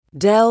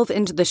Delve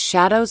into the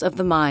shadows of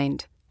the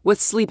mind with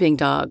Sleeping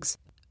Dogs,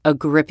 a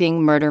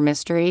gripping murder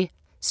mystery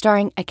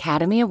starring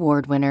Academy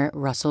Award winner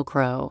Russell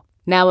Crowe.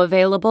 Now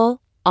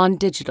available on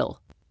digital.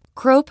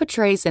 Crowe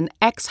portrays an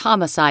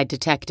ex-homicide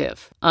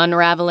detective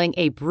unraveling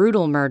a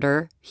brutal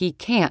murder he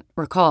can't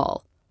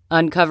recall.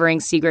 Uncovering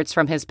secrets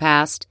from his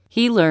past,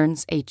 he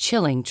learns a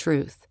chilling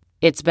truth.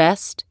 It's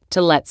best to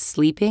let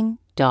sleeping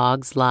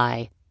dogs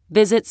lie.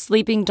 Visit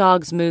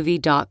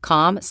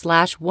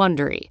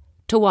sleepingdogsmovie.com/Wondery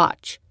to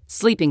watch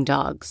Sleeping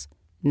Dogs,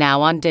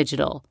 now on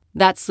digital.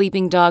 That's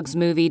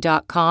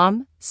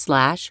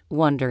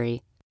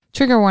sleepingdogsmovie.com/Wondery.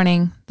 Trigger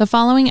warning. The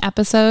following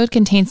episode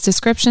contains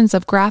descriptions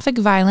of graphic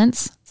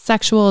violence,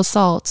 sexual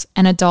assault,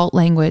 and adult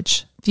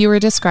language. Viewer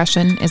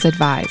discretion is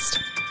advised.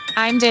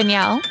 I'm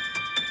Danielle.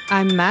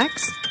 I'm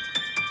Max.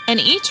 And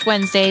each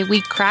Wednesday,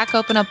 we crack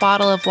open a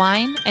bottle of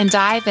wine and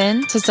dive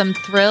into some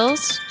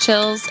thrills,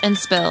 chills, and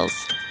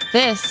spills.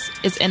 This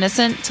is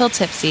Innocent Till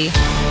Tipsy.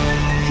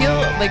 I feel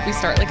like we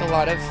start like a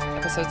lot of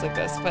episodes like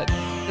this, but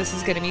this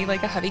is going to be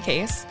like a heavy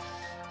case.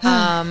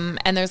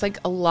 And there's like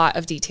a lot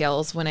of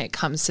details when it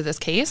comes to this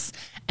case.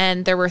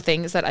 And there were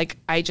things that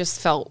I just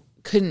felt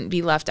couldn't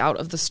be left out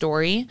of the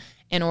story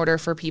in order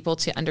for people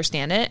to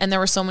understand it. And there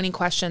were so many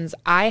questions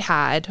I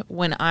had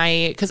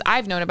because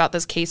I've known about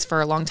this case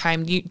for a long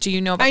time. Do you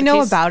know about the case? I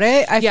know about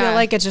it. I feel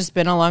like it's just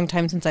been a long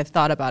time since I've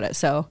thought about it.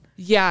 So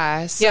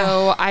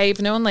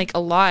I've known like a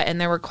lot.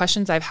 And there were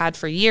questions I've had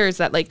for years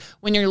that like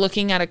when you're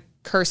looking at a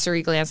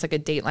cursory glance, like a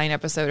Dateline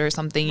episode or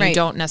something, you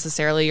don't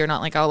necessarily, you're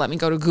not like, oh, let me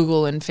go to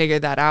Google and figure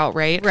that out.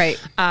 Right.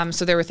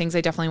 So there were things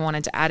I definitely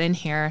wanted to add in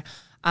here.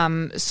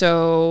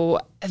 So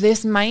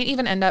this might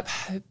even end up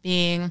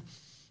being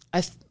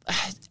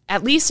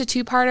at least a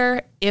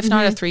two-parter, if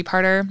not a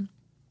three-parter.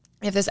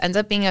 If this ends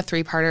up being a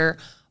three-parter,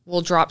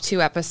 we'll drop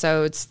 2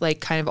 episodes, like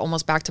kind of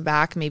almost back to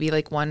back, maybe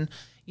like one,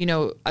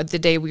 the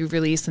day we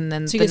release and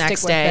then the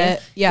next day.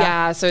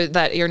 Yeah. So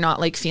that you're not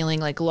like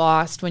feeling like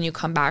lost when you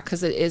come back,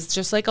 because it is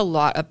just like a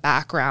lot of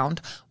background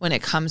when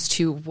it comes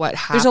to what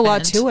happened. There's a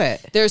lot to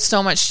it. There's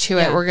so much to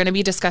it. We're going to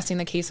be discussing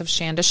the case of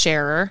Shanda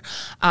Sharer,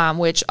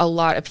 which a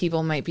lot of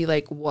people might be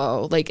like,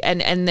 whoa, like,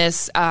 and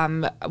this,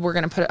 we're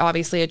going to put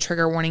obviously a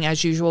trigger warning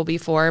as usual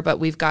before, but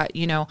we've got,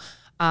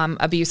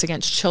 abuse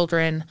against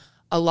children,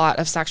 a lot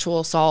of sexual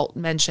assault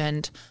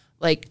mentioned,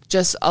 like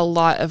just a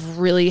lot of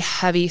really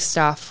heavy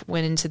stuff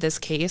went into this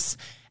case.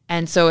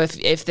 And so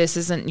if this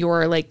isn't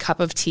your like cup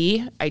of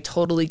tea, I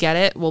totally get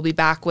it. We'll be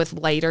back with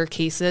lighter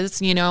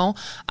cases,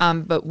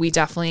 but we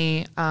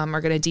definitely are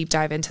going to deep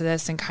dive into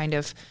this and kind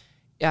of,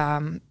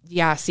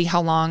 see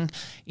how long,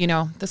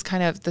 this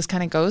kind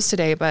of goes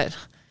today. But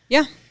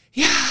yeah.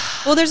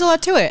 Well, there's a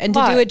lot to it. And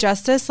to do it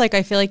justice, like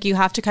I feel like you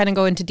have to kind of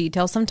go into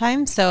detail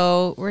sometimes.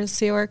 So we'll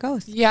see where it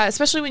goes. Yeah,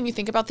 especially when you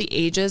think about the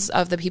ages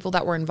of the people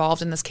that were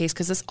involved in this case,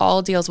 because this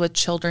all deals with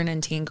children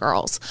and teen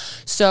girls.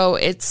 So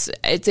it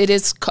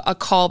is a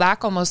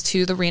callback almost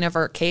to the Rena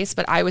Vert case,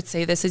 but I would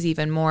say this is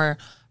even more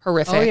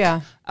horrific. Oh,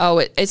 yeah. Oh,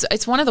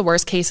 it's one of the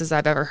worst cases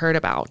I've ever heard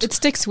about. It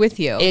sticks with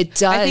you. It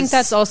does. I think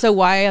that's also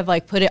why I've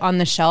like put it on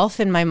the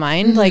shelf in my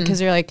mind, like, because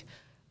you're like,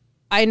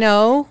 I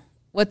know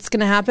what's going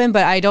to happen,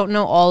 but I don't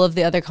know all of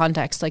the other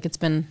context. Like it's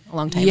been a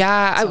long time.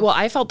 Yeah. So.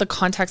 I felt the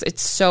context. It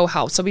so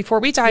helped. So before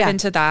we dive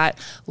into that,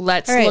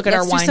 let's look at our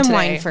wine today. Let's do some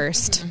wine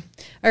first. Mm-hmm.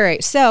 All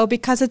right. So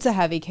because it's a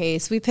heavy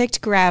case, we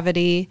picked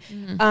Gravity.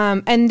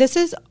 Mm-hmm. And this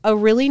is a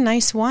really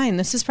nice wine.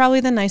 This is probably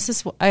the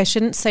nicest. I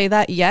shouldn't say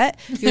that yet.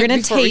 You're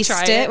going to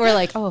taste it. We're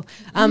like,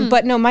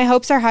 but no, my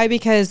hopes are high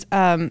because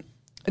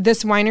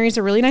this winery is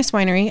a really nice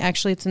winery.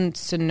 Actually, it's in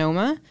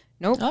Sonoma.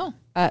 Nope. Oh.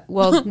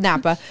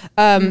 Napa.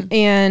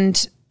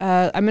 And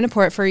I'm going to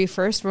pour it for you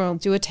first. We'll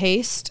do a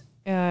taste.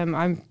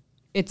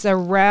 It's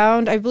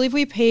around, I believe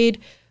we paid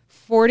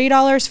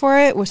 $40 for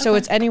it. So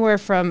it's anywhere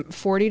from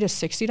 $40 to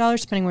 $60,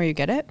 depending where you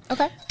get it.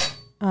 Okay.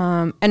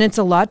 And it's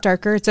a lot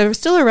darker. It's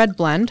still a red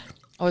blend.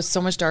 Oh, it's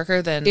so much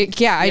darker than...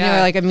 I know,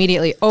 like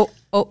immediately. Oh,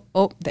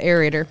 the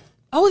aerator.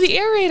 Oh, the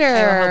aerator.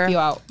 I'll help you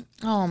out.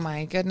 Oh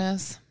my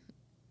goodness.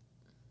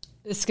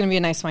 This is going to be a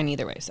nice wine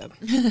either way, so.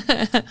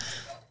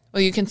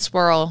 Well, you can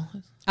swirl.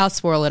 I'll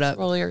swirl it up.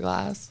 Swirl your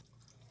glass.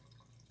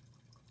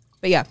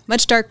 But yeah,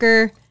 much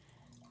darker.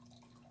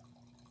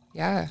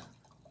 Yeah.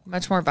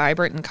 Much more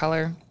vibrant in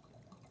color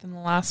than the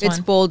last one. It's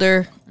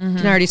bolder. Mm-hmm.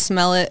 Can already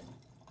smell it.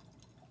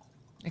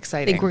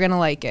 Exciting. I think we're going to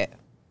like it.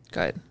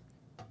 Good.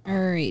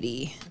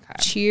 Alrighty.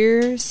 Okay.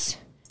 Cheers.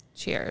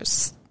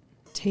 Cheers.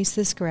 Taste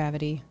this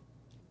Gravity.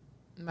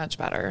 Much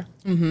better.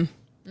 Mm-hmm.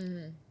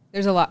 Mm-hmm.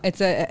 There's a lot.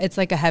 It's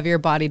like a heavier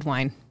bodied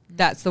wine.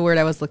 That's the word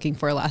I was looking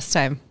for last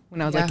time when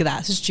I was like,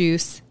 that's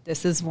juice.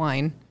 This is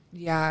wine.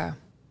 Yeah.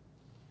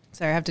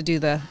 Sorry, I have to do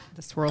the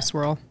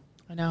swirl.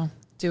 I know.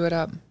 Do it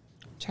up. I'm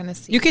trying to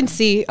see. You can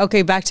see.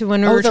 Okay, back to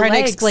when we were trying to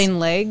explain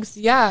legs.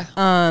 Yeah.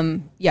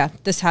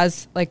 This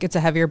has it's a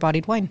heavier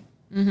bodied wine.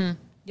 Mm-hmm.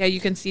 Yeah, you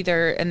can see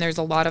there, and there's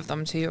a lot of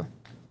them too.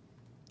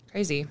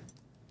 Crazy.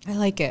 I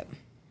like it.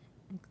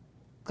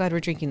 Glad we're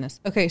drinking this.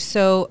 Okay,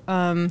 so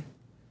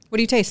what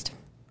do you taste?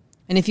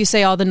 And if you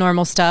say all the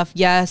normal stuff,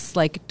 yes,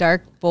 like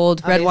dark,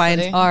 bold, red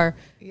wines are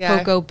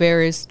cocoa,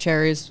 berries,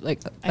 cherries.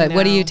 Like,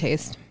 what do you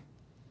taste?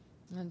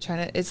 I'm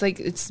trying to. It's like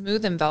it's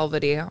smooth and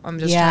velvety. I'm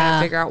just trying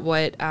to figure out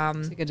what.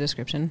 That's a good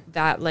description.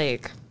 That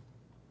like.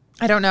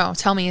 I don't know.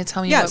 Tell me.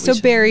 Yeah. So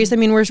berries. I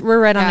mean, we're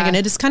right on again.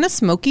 It is kind of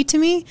smoky to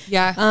me.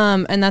 Yeah.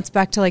 And that's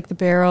back to like the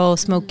barrel,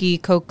 smoky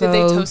cocoa, Did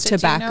they toast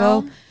tobacco.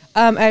 It, do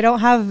you know? I don't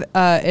have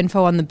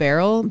info on the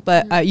barrel,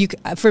 but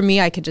for me,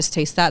 I could just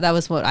taste that. That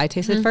was what I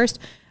tasted first.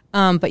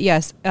 But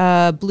yes,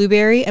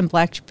 blueberry and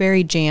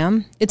blackberry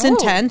jam. It's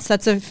intense.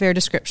 That's a fair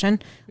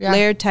description. Yeah.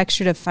 Layered,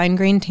 textured of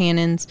fine-grained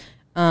tannins,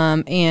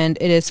 and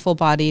it is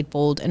full-bodied,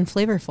 bold, and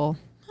flavorful.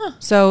 Huh.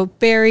 So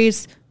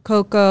berries,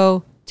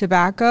 cocoa,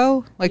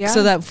 tobacco,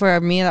 so that for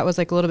me that was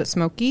like a little bit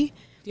smoky.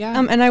 Yeah.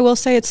 And I will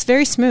say it's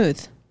very smooth.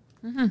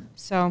 Mm-hmm.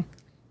 So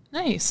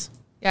nice.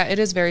 Yeah, it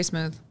is very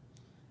smooth.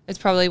 It's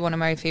probably one of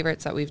my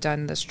favorites that we've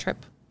done this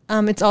trip.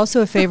 It's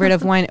also a favorite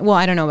of wine. Well,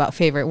 I don't know about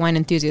favorite. Wine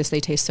enthusiasts, they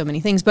taste so many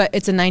things, but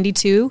it's a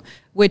 92,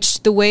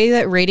 which the way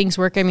that ratings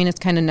work, I mean, it's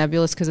kind of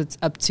nebulous because it's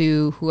up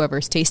to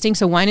whoever's tasting.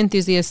 So wine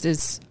enthusiast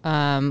is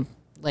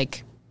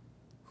like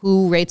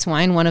who rates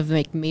wine, one of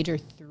the major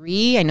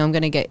three. I know I'm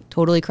going to get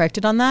totally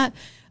corrected on that.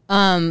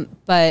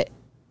 But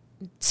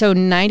so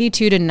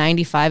 92 to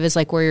 95 is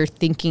like where you're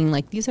thinking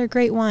like, these are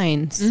great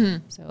wines.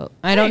 Mm-hmm. So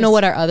I don't know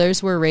what our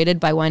others were rated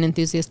by wine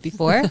enthusiasts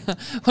before.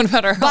 What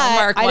about our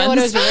Hallmark ones? I know what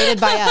it was rated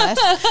by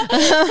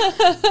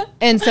us.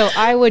 And so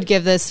I would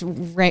give this,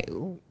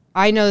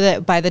 I know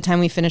that by the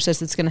time we finish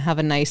this, it's going to have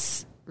a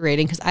nice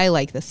rating because I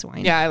like this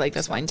wine. Yeah, I like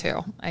this wine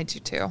too. I do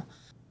too.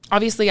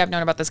 Obviously, I've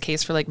known about this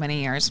case for like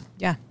many years.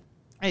 Yeah.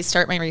 I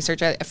start my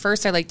research. At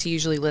first, I like to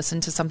usually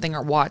listen to something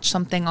or watch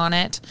something on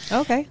it.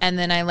 Okay. And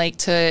then I like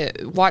to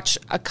watch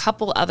a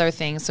couple other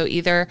things. So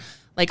either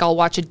like I'll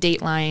watch a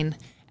Dateline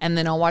and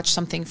then I'll watch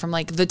something from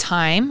like The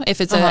Time.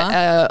 If it's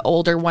a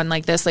older one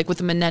like this, like with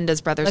the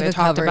Menendez brothers, like I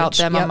talked about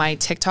them on my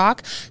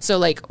TikTok. So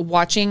like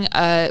watching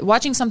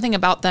something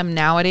about them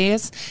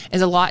nowadays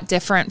is a lot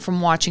different from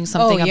watching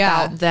something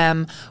about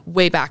them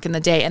way back in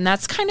the day. And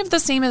that's kind of the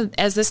same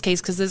as this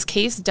case, because this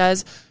case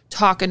does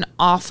talk an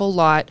awful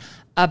lot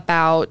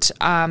about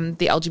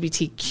the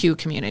LGBTQ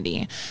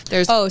community.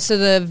 So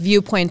the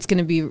viewpoint's going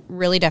to be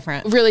really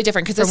different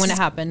because from when it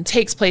happened.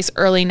 Takes place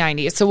early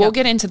 90s. So we'll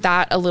get into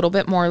that a little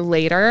bit more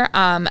later.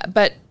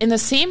 But in the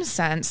same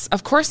sense,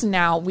 of course,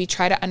 now we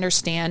try to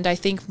understand, I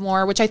think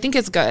more, which I think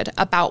is good,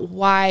 about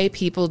why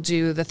people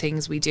do the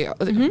things we do.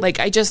 Mm-hmm.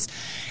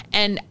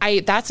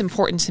 That's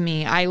important to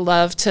me. I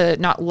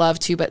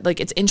but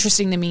like it's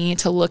interesting to me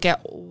to look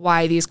at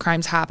why these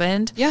crimes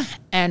happened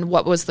and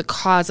what was the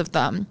cause of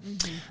them.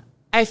 Mm-hmm.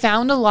 I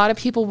found a lot of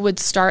people would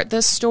start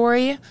this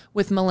story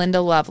with Melinda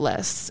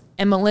Loveless,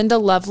 and Melinda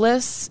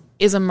Loveless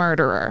is a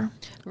murderer.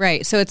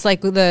 Right. So it's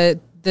like the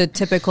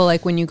typical,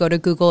 like when you go to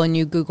Google and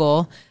you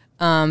Google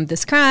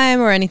this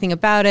crime or anything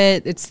about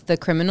it, it's the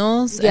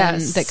criminals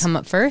that come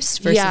up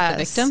first versus the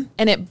victim.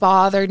 And it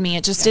bothered me.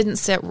 It just didn't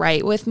sit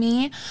right with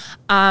me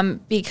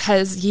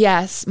because,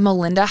 yes,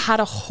 Melinda had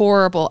a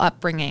horrible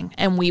upbringing,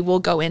 and we will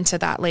go into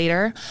that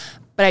later,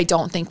 but I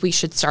don't think we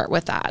should start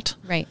with that.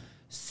 Right.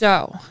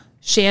 So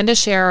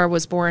Shanda Sharer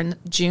was born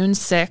June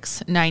 6,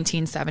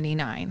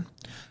 1979.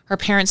 Her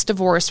parents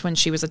divorced when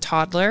she was a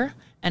toddler,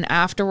 and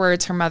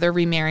afterwards her mother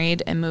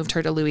remarried and moved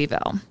her to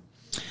Louisville.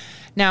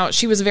 Now,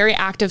 she was a very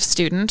active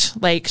student.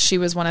 Like, she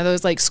was one of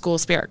those, like, school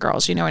spirit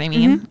girls, you know what I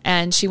mean? Mm-hmm.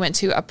 And she went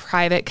to a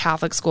private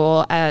Catholic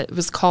school. It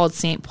was called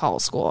St.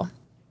 Paul's School.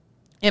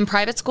 In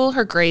private school,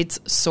 her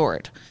grades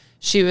soared.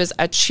 She was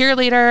a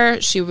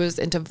cheerleader. She was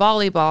into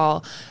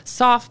volleyball,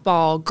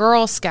 softball,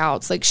 Girl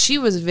Scouts. Like, she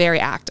was very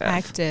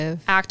active.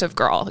 Active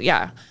girl,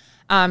 yeah.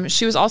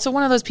 She was also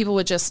one of those people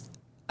with just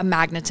a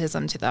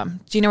magnetism to them.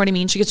 Do you know what I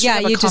mean? She could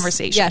have a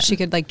conversation. She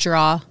could, like,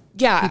 draw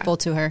people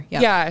to her.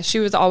 Yeah, she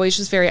was always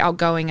just very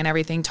outgoing and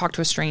everything. Talk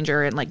to a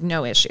stranger and, like,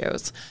 no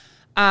issues.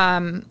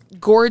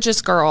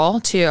 Gorgeous girl,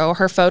 too.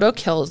 Her photo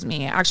kills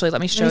me. Actually, let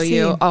me show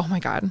you. Oh,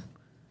 my God.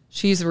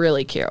 She's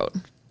really cute.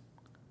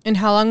 And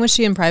how long was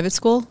she in private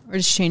school, or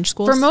did she change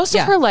schools? For most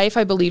of her life,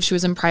 I believe she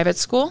was in private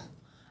school.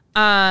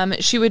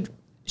 She would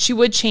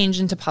change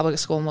into public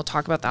school, and we'll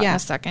talk about that in a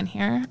second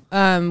here.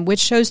 Which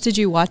shows did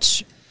you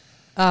watch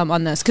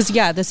on this? Because,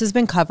 this has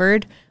been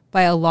covered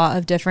by a lot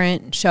of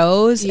different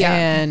shows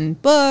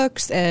and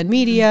books and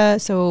media.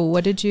 So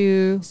what did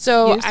you use?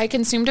 I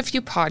consumed a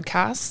few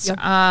podcasts.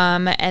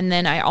 And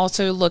then I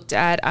also looked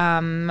at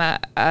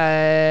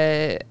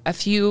a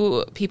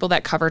few people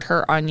that covered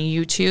her on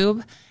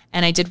YouTube.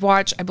 And I did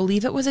watch, I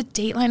believe it was a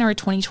Dateline or a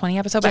 2020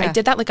 episode, but I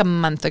did that like a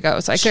month ago.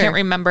 So I can't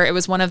remember. It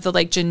was one of the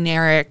like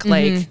generic,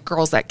 like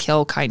Girls That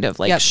Kill kind of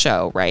like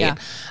show, right? Yeah.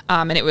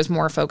 And it was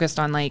more focused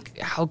on like,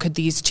 how could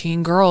these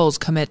teen girls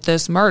commit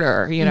this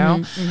murder, you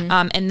know?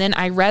 And then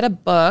I read a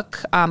book,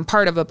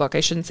 part of a book.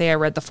 I shouldn't say I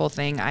read the full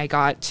thing. I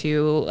got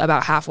to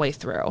about halfway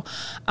through.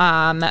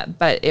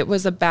 But it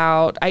was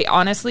about, I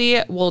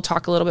honestly will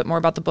talk a little bit more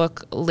about the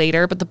book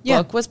later, but the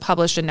book was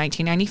published in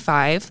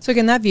 1995. So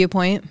again, that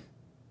viewpoint.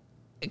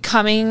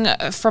 Coming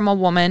from a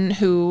woman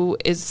who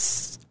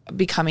is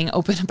becoming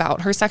open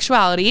about her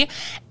sexuality,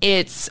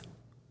 it's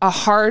a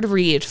hard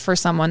read for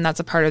someone that's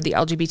a part of the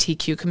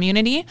LGBTQ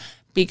community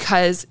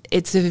because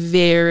it's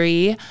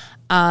very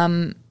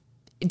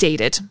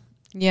dated.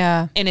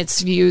 Yeah. And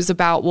its views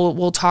about,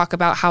 we'll talk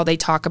about how they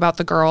talk about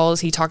the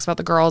girls. He talks about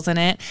the girls in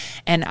it.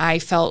 And I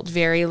felt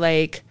very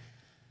like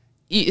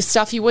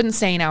stuff you wouldn't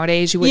say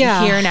nowadays, you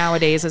wouldn't hear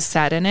nowadays is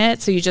said in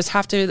it. So you just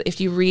have to,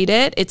 if you read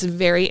it, it's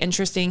very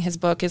interesting. His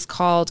book is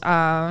called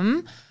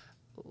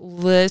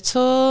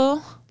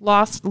Little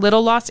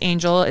Lost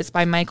Angel. It's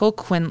by Michael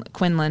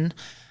Quinlan.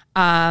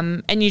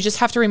 And you just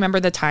have to remember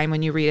the time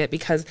when you read it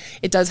because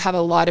it does have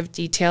a lot of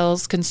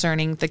details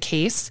concerning the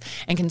case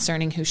and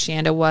concerning who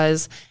Shanda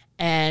was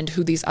and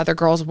who these other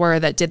girls were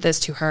that did this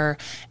to her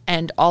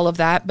and all of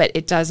that. But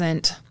it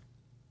doesn't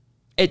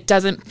paint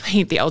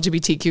the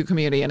LGBTQ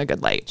community in a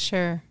good light.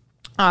 Sure.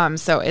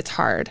 So it's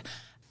hard.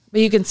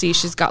 But you can see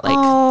she's got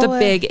like the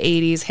big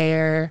 80s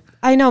hair.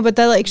 I know, but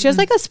she has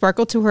like a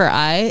sparkle to her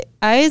eyes.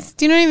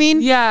 Do you know what I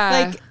mean?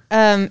 Yeah. Like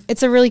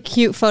it's a really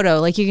cute photo.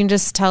 Like you can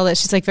just tell that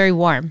she's like very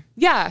warm.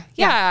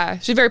 Yeah.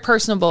 She's very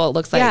personable, it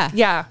looks like.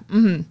 Yeah.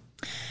 Mm-hmm.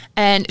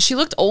 And she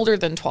looked older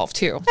than 12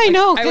 too. I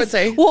know. I would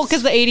say. Well,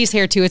 because the 80s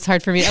hair too, it's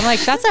hard for me. I'm like,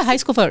 that's a high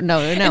school photo. No.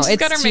 And she's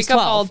got her makeup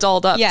all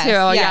dolled up too.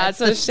 Yeah.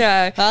 So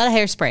a lot of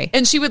hairspray.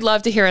 And she would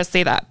love to hear us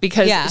say that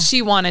because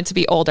she wanted to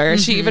be older.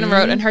 Mm-hmm. She even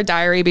wrote in her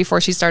diary before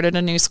she started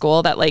a new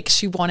school that like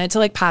she wanted to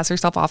like pass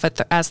herself off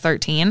as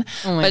 13.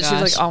 But she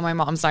was like, oh, my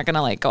mom's not going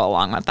to like go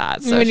along with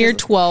that. So when you're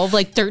 12,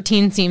 like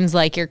 13 seems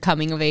like you're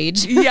coming of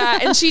age. Yeah.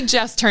 And she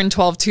just turned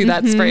 12 too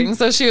that spring.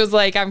 So she was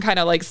like, I'm kind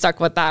of like stuck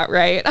with that.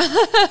 Right.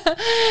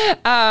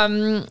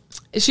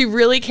 She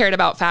really cared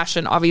about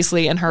fashion,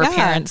 obviously, and her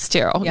appearance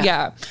too.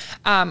 Yeah.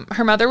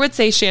 Her mother would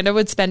say Shanda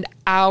would spend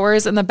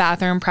hours in the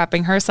bathroom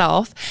prepping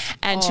herself,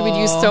 and she would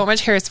use so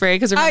much hairspray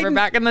because remember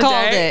back in the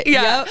day,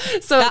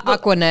 so that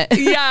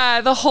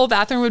Aquanet, the whole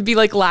bathroom would be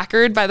like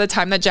lacquered by the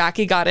time that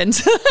Jackie got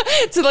into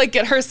to like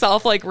get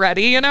herself like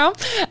ready, you know.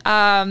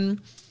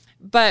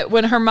 But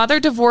when her mother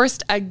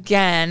divorced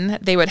again,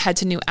 they would head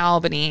to New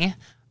Albany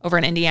over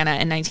in Indiana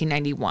in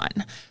 1991.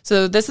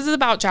 So this is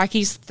about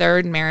Jackie's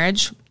third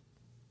marriage.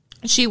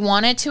 She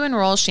wanted to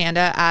enroll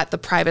Shanda at the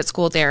private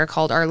school there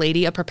called Our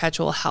Lady of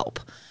Perpetual Help.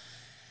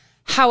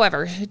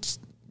 However,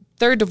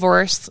 their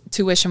divorce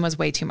tuition was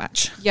way too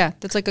much. Yeah,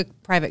 that's like a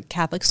private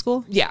Catholic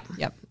school. Yeah.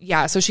 Yep.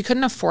 Yeah, so she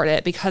couldn't afford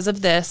it. Because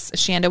of this,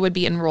 Shanda would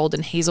be enrolled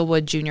in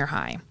Hazelwood Junior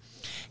High.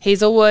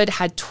 Hazelwood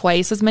had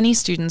twice as many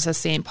students as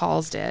St.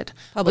 Paul's did.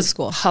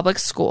 Public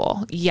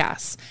school,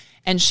 yes.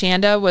 And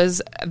Shanda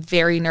was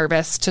very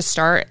nervous to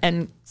start,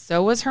 and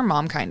so was her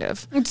mom, kind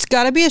of. It's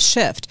got to be a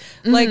shift.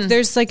 Mm-hmm. Like,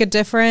 there's like a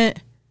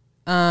different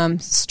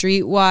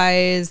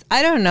streetwise,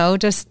 I don't know,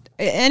 just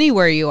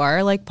anywhere you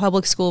are, like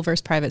public school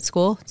versus private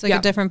school. It's like a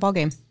different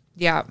ballgame.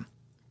 Yeah.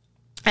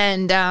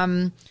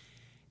 And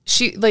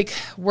she, like,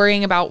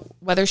 worrying about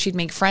whether she'd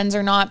make friends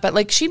or not, but,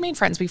 like, she made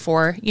friends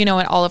before, you know,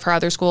 at all of her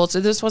other schools.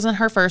 So this wasn't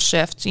her first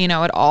shift, you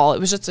know, at all. It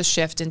was just a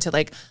shift into,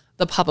 like,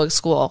 the public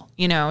school,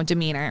 you know,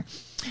 demeanor.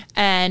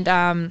 And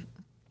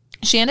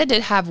Shanda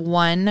did have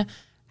one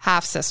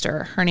half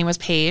sister. Her name was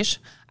Paige.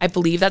 I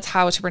believe that's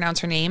how to pronounce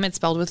her name. It's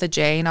spelled with a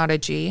J, not a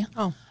G.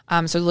 Oh.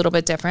 So a little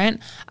bit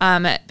different.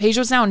 Paige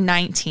was now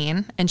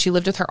 19 and she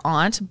lived with her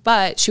aunt,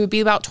 but she would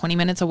be about 20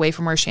 minutes away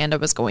from where Shanda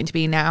was going to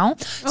be now.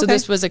 So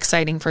this was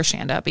exciting for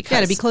Shanda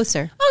because to be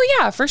closer. Oh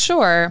yeah, for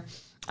sure.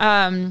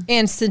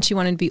 And since she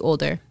wanted to be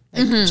older.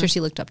 I'm sure she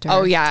looked up to her.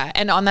 Oh, yeah.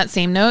 And on that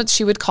same note,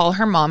 she would call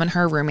her mom and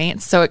her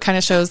roommates. So it kind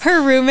of shows...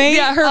 Her roommate?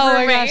 Yeah, her roommate.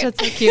 Oh, my gosh, that's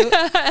so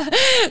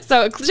cute.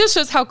 So it just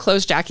shows how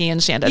close Jackie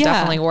and Shanda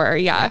definitely were.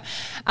 Yeah.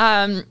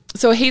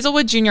 So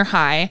Hazelwood Junior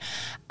High,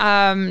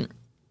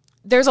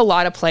 there's a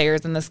lot of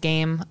players in this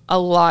game. A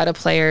lot of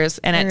players.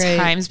 And at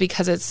times,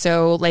 because it's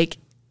so, like,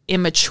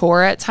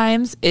 immature at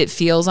times, it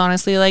feels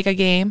honestly like a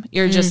game.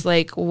 You're just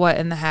like, what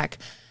in the heck?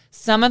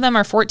 Some of them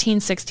are 14,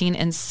 16,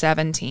 and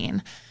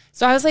 17.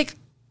 So I was like...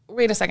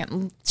 Wait a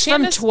second.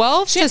 From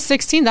 12 to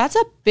 16, that's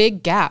a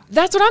big gap.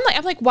 That's what I'm like.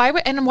 I'm like, why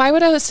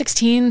would a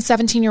 16,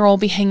 17-year-old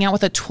be hanging out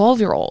with a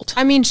 12-year-old?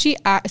 I mean, she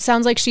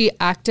sounds like she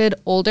acted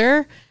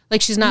older.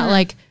 Like she's not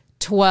like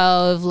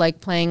 12, like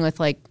playing with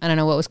like, I don't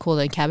know what was cool,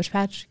 like Cabbage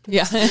Patch.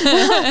 Yeah.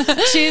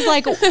 She's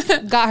like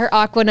got her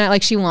Aquanet,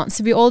 like she wants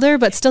to be older,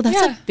 but still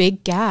that's a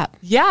big gap.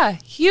 Yeah,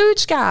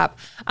 huge gap.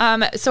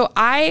 So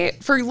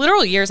for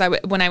literal years,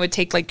 when I would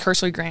take like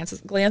cursory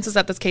glances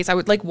at this case, I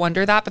would like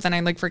wonder that, but then I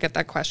like forget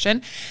that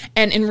question.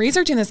 And in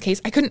researching this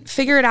case, I couldn't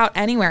figure it out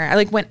anywhere. I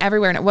like went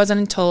everywhere, and it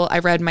wasn't until I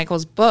read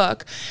Michael's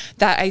book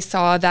that I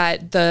saw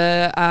that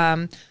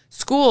the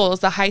schools,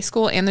 the high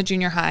school and the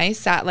junior high,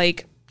 sat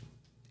like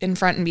in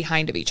front and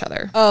behind of each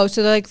other. Oh,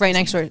 so they're like right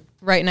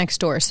next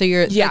door. So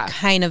you're like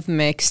kind of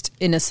mixed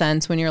in a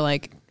sense when you're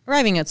like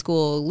arriving at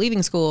school,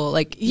 leaving school,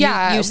 like you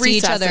see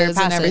each other and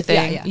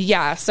everything.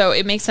 Yeah. So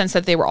it makes sense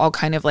that they were all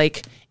kind of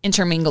like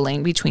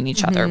intermingling between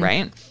each other,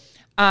 right?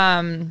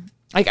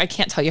 like, I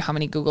can't tell you how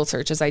many Google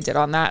searches I did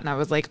on that. And I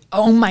was like,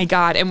 oh my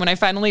God. And when I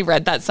finally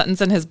read that sentence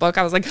in his book,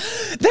 I was like,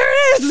 there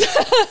it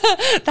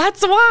is.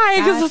 That's why.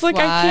 Because it's like,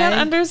 why? I can't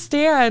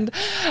understand.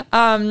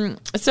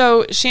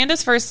 So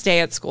Shanda's first day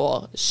at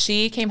school,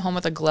 she came home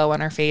with a glow on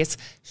her face.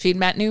 She'd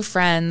met new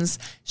friends.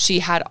 She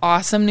had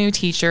awesome new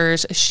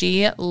teachers.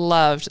 She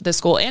loved the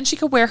school and she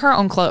could wear her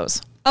own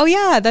clothes. Oh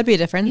yeah, that'd be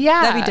different.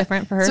 Yeah. That'd be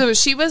different for her. So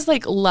she was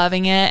like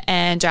loving it.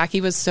 And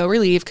Jackie was so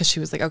relieved because she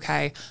was like,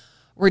 okay,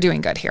 we're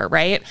doing good here,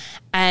 right?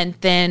 And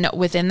then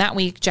within that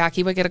week,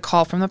 Jackie would get a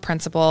call from the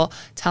principal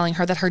telling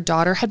her that her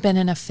daughter had been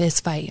in a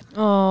fist fight.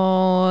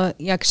 Oh,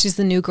 yeah, because she's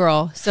the new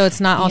girl. So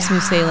it's not all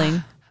smooth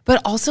sailing.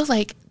 But also,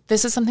 like,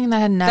 this is something that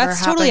had never happened.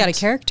 That's totally out of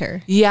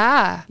character.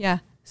 Yeah. Yeah.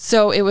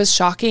 So it was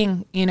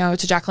shocking, you know,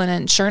 to Jacqueline.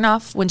 And sure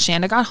enough, when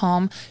Shanda got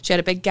home, she had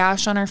a big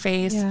gash on her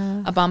face,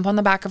 a bump on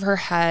the back of her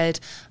head.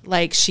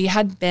 Like, she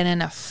had been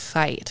in a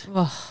fight.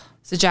 Ugh.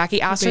 So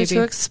Jackie asked her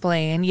to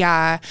explain.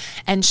 Yeah.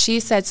 And she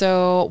said,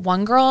 so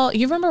one girl,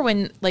 you remember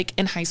when, like,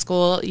 in high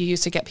school, you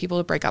used to get people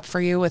to break up for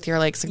you with your,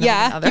 like,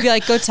 significant other? You'd be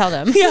like, go tell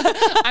them. Yeah.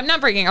 I'm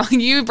not breaking up.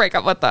 You break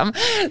up with them.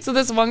 So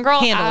this one girl.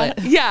 Handle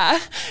it.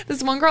 Yeah.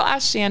 This one girl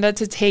asked Shanda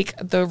to take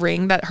the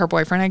ring that her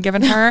boyfriend had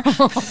given her.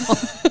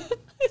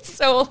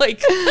 So,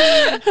 like,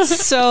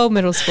 so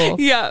middle school.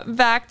 Yeah.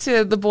 Back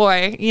to the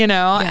boy, you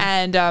know,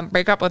 and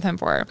break up with him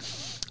for her.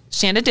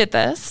 Shanda did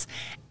this.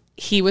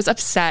 He was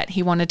upset.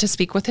 He wanted to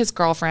speak with his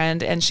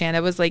girlfriend, and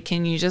Shanda was like,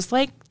 can you just,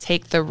 like,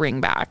 take the ring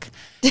back?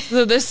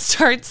 So this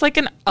starts like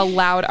a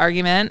loud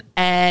argument,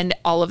 and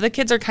all of the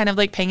kids are kind of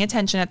like paying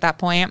attention at that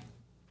point.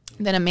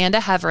 Then Amanda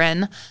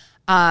Heverin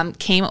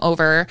came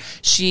over.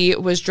 She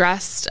was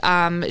dressed,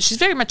 she's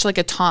very much like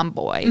a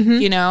tomboy,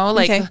 you know,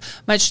 like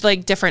much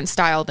like different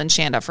style than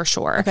Shanda for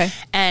sure. Okay.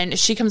 And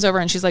she comes over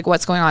and she's like,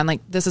 what's going on?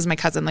 Like, this is my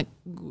cousin. Like,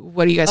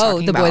 what are you guys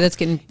talking about? Oh, the boy that's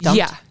getting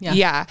dumped?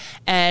 Yeah.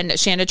 And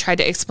Shanda tried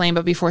to explain,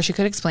 but before she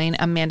could explain,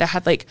 Amanda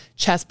had like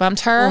chest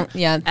bumped her.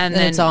 And then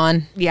it's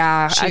on.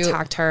 Yeah. Shoot.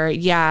 Attacked her.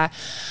 Yeah.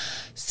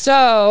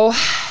 So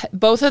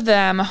both of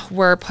them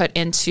were put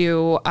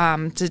into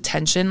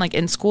detention, like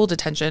in school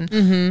detention.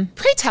 Mm-hmm.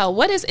 Pray tell,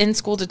 what is in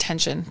school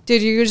detention?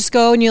 Dude, you just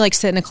go and you like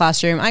sit in a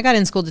classroom. I got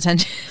in school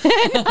detention.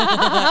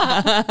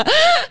 Yeah,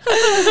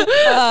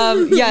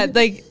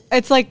 like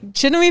it's like,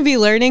 shouldn't we be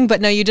learning?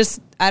 But no, you just,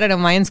 I don't know,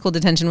 my in school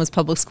detention was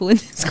public school in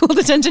school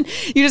detention.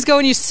 You just go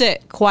and you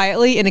sit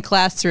quietly in a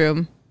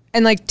classroom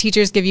and like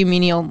teachers give you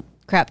menial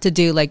crap to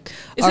do. Like,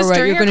 all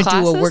right, you're going to do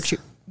a worksheet.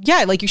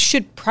 Yeah, like you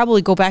should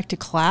probably go back to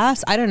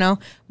class. I don't know.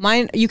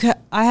 I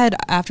had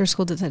after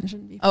school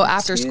detention. Oh,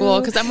 after school,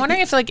 because I'm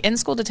wondering if like in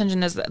school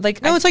detention is like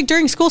no, it's like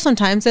during school.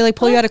 Sometimes they like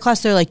pull you out of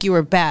class. They're like, you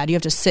were bad. You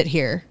have to sit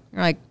here.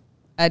 You're like,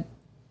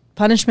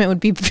 punishment would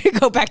be to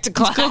go back to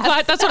class.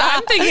 That's what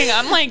I'm thinking.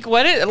 I'm like,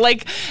 what is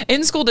like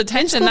in school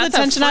detention? I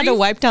had to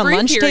wipe down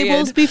lunch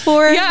tables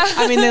before. Yeah,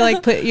 I mean they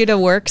like put you to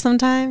work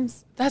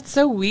sometimes. That's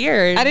so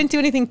weird. I didn't do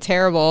anything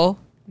terrible.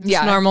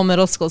 Just normal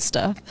middle school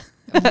stuff.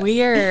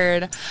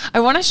 Weird.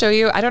 I want to show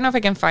you, I don't know if I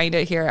can find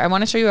it here. I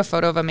want to show you a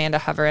photo of Amanda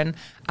Heverin.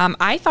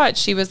 I thought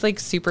she was like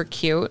super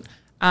cute.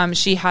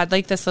 She had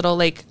like this little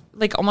like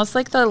almost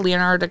like the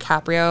Leonardo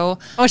DiCaprio.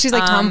 Oh, she's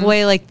like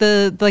tomboy, like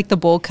the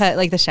bowl cut,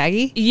 like the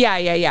Shaggy.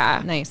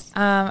 Yeah. Nice.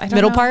 I don't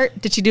middle know.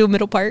 part. Did she do a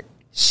middle part?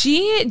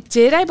 She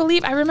did, I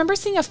believe. I remember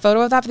seeing a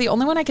photo of that, but the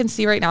only one I can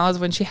see right now is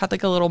when she had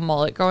like a little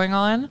mullet going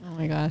on. Oh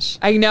my gosh.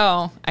 I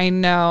know.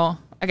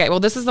 Okay,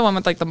 well, this is the one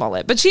with like the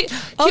mullet, but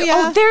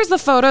there's the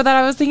photo that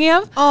I was thinking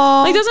of.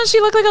 Oh, like doesn't she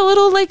look like a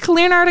little like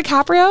Leonardo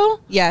DiCaprio?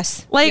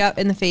 Yes, like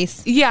in the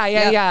face.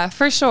 Yeah,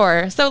 for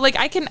sure. So like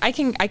I can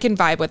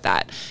vibe with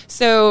that.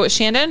 So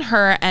Shanda and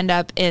her end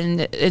up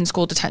in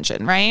school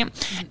detention, right?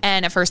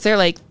 And at first they're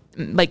like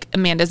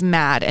Amanda's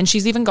mad, and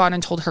she's even gone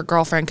and told her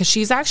girlfriend because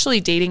she's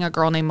actually dating a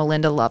girl named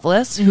Melinda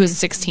Lovelace who is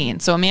 16.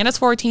 So Amanda's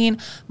 14,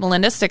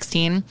 Melinda's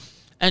 16,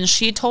 and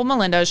she told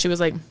Melinda, she was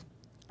like,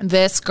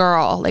 this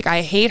girl, like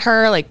I hate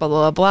her, like blah,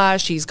 blah, blah, blah.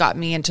 She's got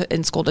me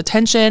in school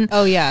detention.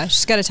 Oh yeah.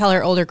 She's got to tell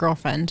her older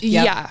girlfriend.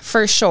 Yep. Yeah,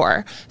 for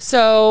sure.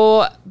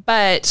 So,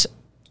 but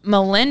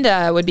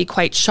Melinda would be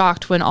quite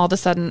shocked when all of a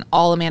sudden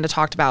all Amanda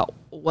talked about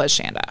was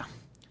Shanda.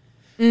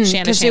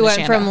 Because she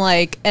went from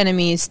like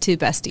enemies to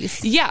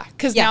besties. Yeah.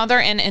 Because now they're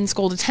in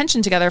school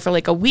detention together for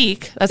like a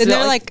week. And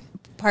they're like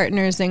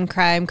partners in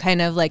crime,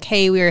 kind of like,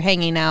 hey, we were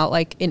hanging out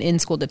like in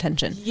school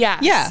detention.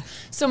 Yes. Yeah.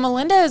 So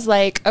Melinda is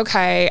like,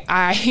 okay,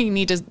 I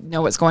need to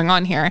know what's going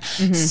on here.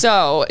 Mm-hmm.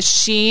 So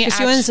she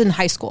was in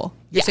high school.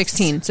 You're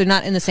 16, so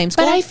not in the same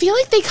school. But I feel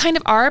like they kind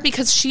of are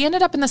because she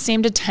ended up in the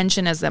same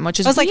detention as them, which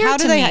is weird. I was like, how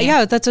do they?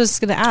 Yeah, that's what I was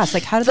going to ask.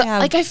 Like, how do they have?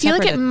 Like, I feel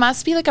like it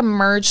must be like a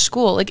merged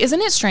school. Like,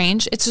 isn't it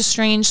strange? It's a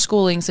strange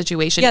schooling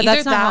situation. Yeah,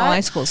 that's not how my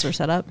schools were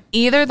set up.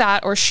 Either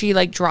that, or she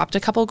like dropped a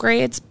couple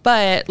grades,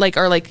 but like,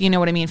 or like, you know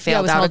what I mean,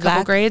 failed out a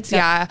couple grades. Yep.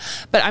 Yeah,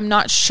 but I'm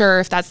not sure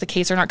if that's the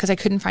case or not because I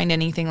couldn't find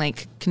anything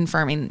like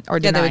confirming or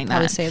denying they would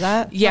probably say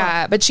that.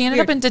 Yeah, but she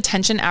ended up in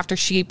detention after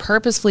she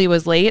purposefully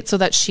was late so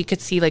that she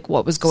could see like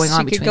what was going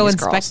on between these girls. She could go and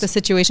inspect the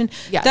situation.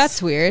 Yes.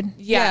 That's weird.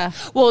 Yeah.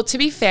 Well, to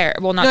be fair,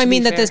 well, not. No, I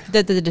mean that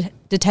the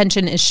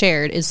detention is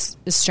shared is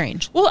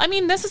strange. Well, I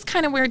mean, this is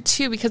kind of weird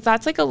too because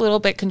that's like a little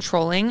bit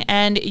controlling,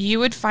 and you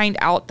would find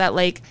out that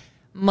like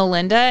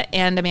Melinda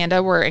and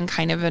Amanda were in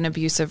kind of an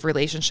abusive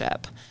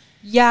relationship.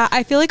 Yeah,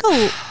 I feel like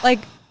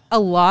a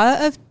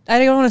lot of, I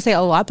don't want to say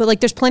a lot, but like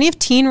there's plenty of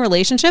teen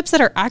relationships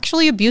that are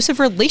actually abusive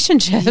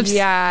relationships.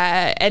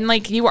 Yeah. And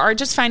like you are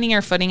just finding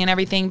your footing and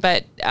everything.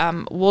 But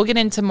we'll get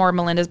into more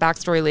Melinda's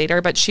backstory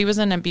later. But she was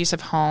in an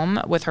abusive home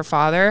with her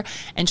father.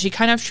 And she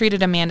kind of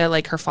treated Amanda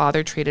like her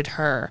father treated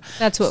her.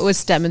 That's what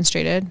was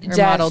demonstrated or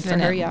modeled for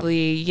her.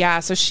 Yeah.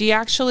 So she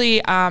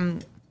actually...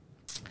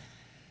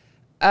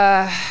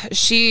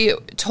 she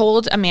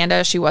told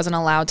Amanda she wasn't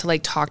allowed to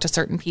like talk to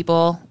certain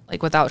people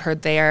like without her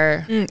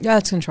there. Yeah,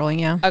 that's controlling.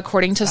 Yeah.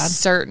 According to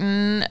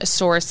certain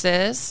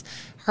sources,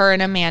 her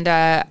and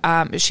Amanda,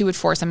 she would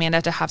force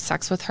Amanda to have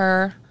sex with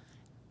her.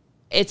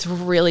 It's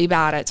really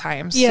bad at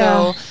times.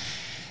 Yeah. So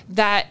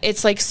that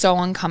it's like so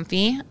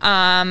uncomfy.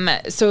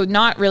 So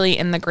not really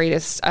in the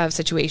greatest of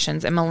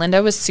situations. And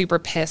Melinda was super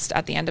pissed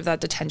at the end of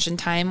that detention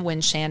time when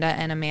Shanda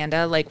and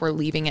Amanda like were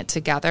leaving it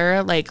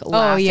together, like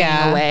laughing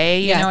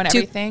away, you know, and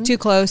everything. Too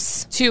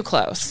close. Too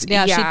close.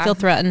 Yeah, she'd feel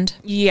threatened.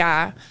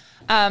 Yeah.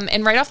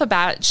 And right off the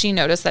bat, she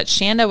noticed that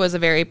Shanda was a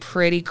very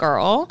pretty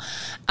girl.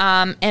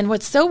 And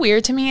what's so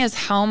weird to me is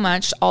how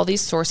much all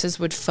these sources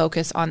would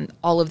focus on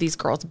all of these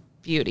girls'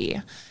 beauty.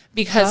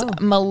 Because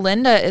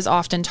Melinda is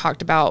often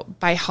talked about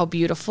by how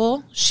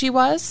beautiful she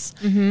was,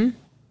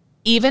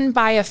 even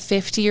by a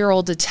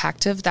 50-year-old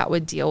detective that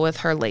would deal with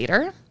her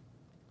later.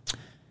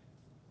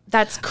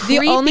 That's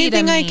creepy. The only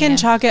thing I can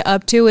chalk it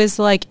up to is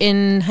like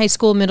in high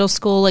school, middle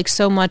school, like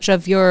so much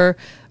of your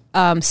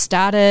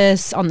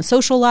status on the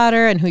social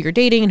ladder and who you're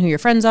dating and who your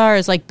friends are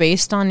is like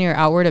based on your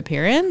outward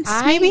appearance,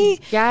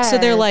 maybe? Yes. So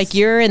they're like,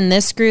 you're in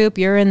this group,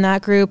 you're in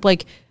that group,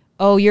 like...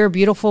 Oh, you're a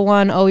beautiful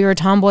one. Oh, you're a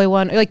tomboy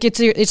one. Like it's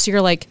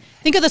your like,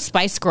 think of the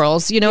Spice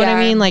Girls. You know what I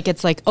mean? Like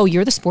it's like, oh,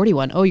 you're the sporty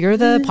one. Oh, you're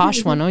the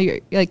posh one. Oh, you're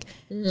like,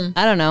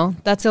 I don't know.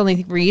 That's the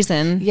only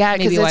reason. Yeah,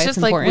 because it's just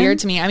like weird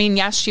to me. I mean,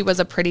 yes, she was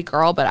a pretty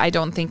girl, but I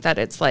don't think that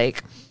it's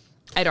like,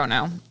 I don't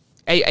know.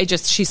 I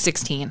just she's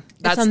 16.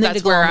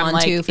 That's where I'm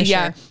like, too, for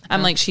sure.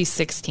 I'm like she's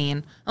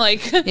 16.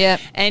 Like, yeah.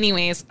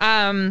 Anyways,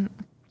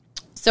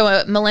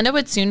 so Melinda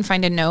would soon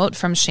find a note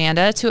from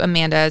Shanda to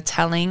Amanda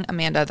telling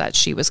Amanda that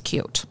she was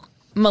cute.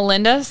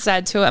 Melinda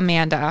said to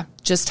Amanda,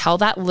 just tell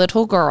that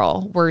little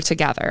girl we're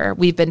together.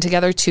 We've been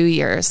together 2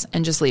 years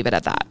and just leave it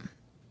at that.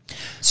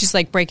 She's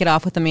like, break it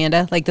off with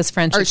Amanda. Like this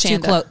friendship's too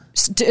close.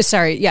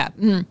 Sorry. Yeah.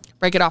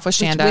 Break it off with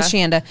Shanda. With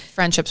Shanda.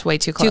 Friendship's way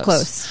too close. Too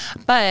close.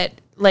 But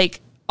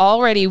like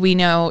already we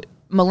know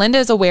Melinda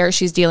is aware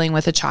she's dealing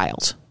with a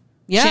child.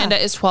 Yeah.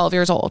 Shanda is 12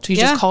 years old. You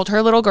just called her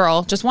a little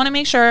girl. Just want to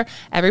make sure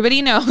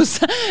everybody knows.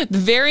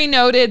 Very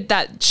noted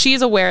that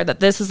she's aware that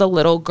this is a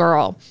little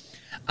girl.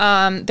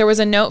 There was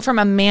a note from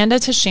Amanda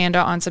to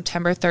Shanda on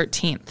September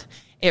 13th.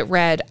 It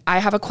read, I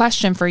have a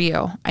question for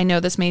you. I know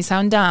this may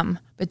sound dumb,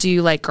 but do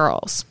you like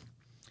girls?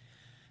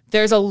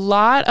 There's a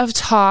lot of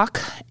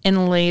talk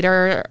in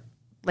later,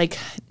 like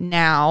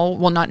now,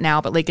 well, not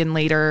now, but like in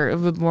later,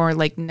 more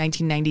like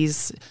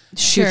 1990s,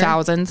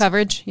 2000s.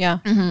 Coverage, yeah.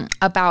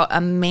 About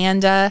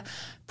Amanda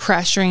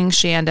pressuring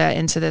Shanda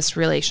into this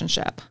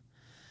relationship.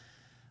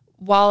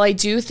 While I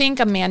do think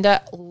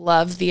Amanda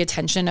loved the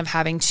attention of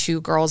having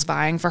two girls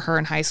vying for her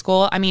in high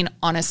school, I mean,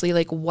 honestly,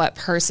 like what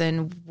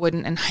person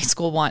wouldn't in high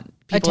school want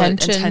people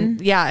attention?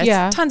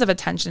 Tons of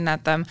attention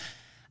at them.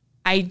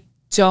 I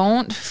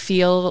don't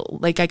feel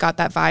like I got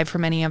that vibe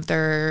from any of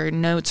their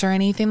notes or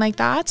anything like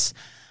that.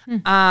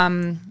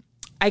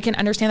 I can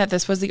understand that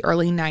this was the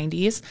early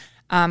 90s,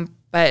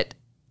 but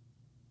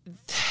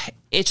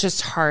it's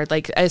just hard.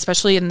 Like,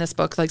 especially in this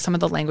book, like some of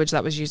the language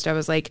that was used, I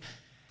was like,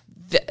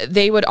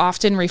 they would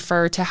often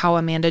refer to how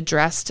Amanda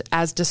dressed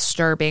as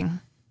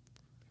disturbing.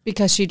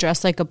 Because she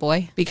dressed like a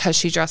boy? Because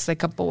she dressed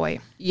like a boy.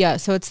 Yeah,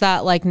 so it's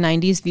that like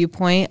 90s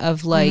viewpoint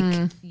of like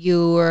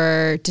you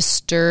were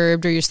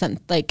disturbed or you're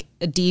like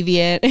a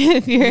deviant.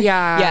 If you're,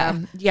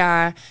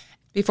 yeah.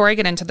 Before I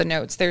get into the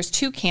notes, there's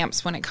two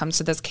camps when it comes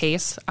to this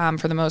case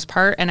for the most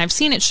part. And I've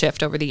seen it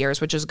shift over the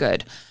years, which is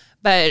good.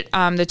 But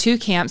the two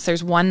camps,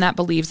 there's one that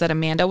believes that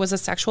Amanda was a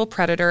sexual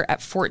predator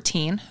at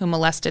 14 who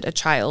molested a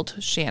child,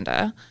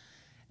 Shanda.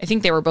 I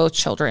think they were both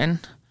children.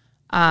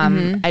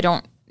 I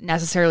don't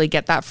necessarily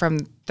get that from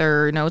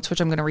their notes,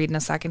 which I'm going to read in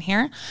a second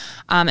here.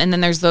 And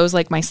then there's those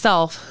like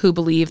myself who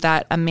believe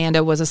that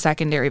Amanda was a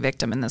secondary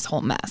victim in this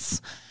whole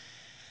mess.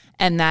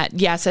 And that,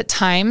 yes, at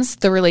times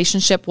the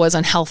relationship was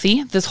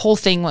unhealthy. This whole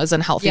thing was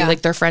unhealthy. Yeah.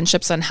 Like their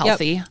friendship's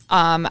unhealthy. Yep.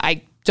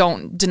 I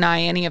don't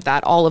deny any of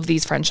that. All of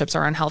these friendships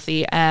are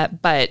unhealthy.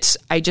 But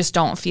I just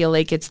don't feel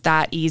like it's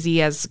that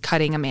easy as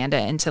cutting Amanda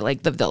into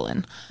like the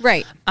villain.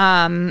 Right.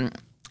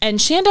 And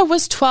Shanda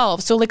was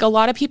 12. So like a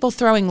lot of people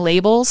throwing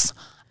labels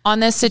on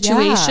this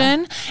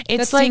situation.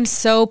 It's that seems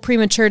so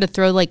premature to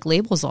throw like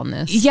labels on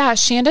this. Yeah.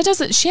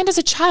 Shanda's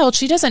a child.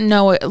 She doesn't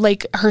know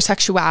like her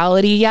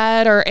sexuality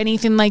yet or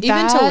anything like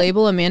that. Even to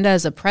label Amanda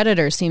as a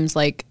predator seems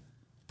like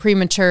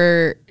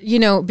premature,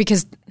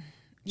 because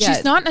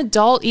she's not an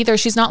adult either.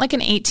 She's not like an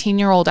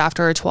 18-year-old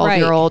after a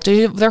 12-year-old.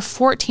 Right. They're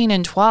 14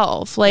 and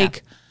 12.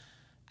 Like,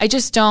 I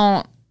just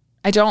don't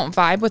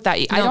vibe with that.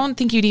 No. I don't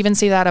think you'd even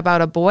say that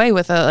about a boy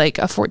with a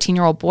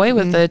 14-year-old boy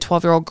with a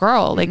 12-year-old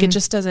girl. Like, it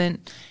just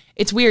doesn't,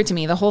 it's weird to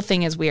me. The whole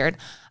thing is weird.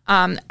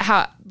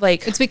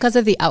 It's because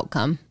of the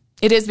outcome.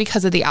 It is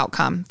because of the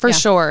outcome, for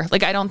sure.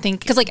 Like, I don't think...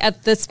 Because,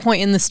 at this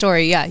point in the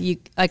story, I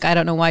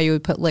don't know why you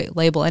would put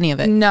label any of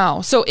it.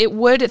 No. So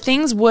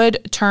things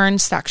would turn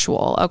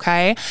sexual,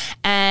 okay?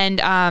 And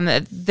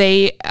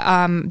they,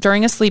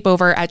 during a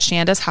sleepover at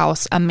Shanda's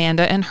house,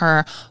 Amanda and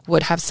her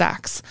would have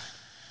sex.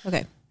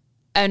 Okay.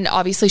 And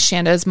obviously,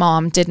 Shanda's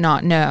mom did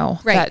not know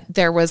that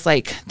there was,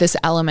 this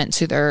element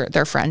to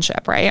their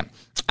friendship, right?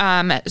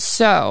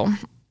 So,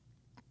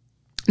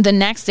 the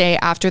next day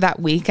after that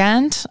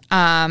weekend...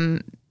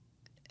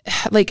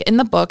 in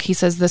the book, he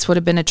says this would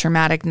have been a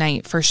traumatic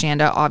night for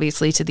Shanda,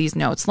 obviously, to these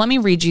notes. Let me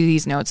read you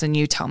these notes and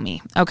you tell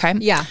me, okay?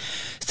 Yeah.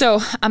 So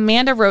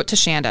Amanda wrote to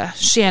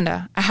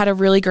Shanda, I had a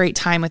really great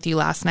time with you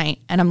last night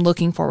and I'm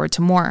looking forward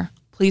to more.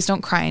 Please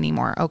don't cry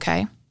anymore,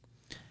 okay?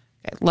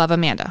 Love,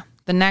 Amanda.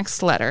 The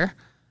next letter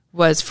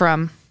was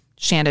from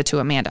Shanda to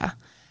Amanda.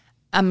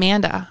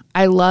 Amanda,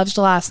 I loved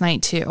last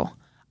night too.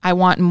 I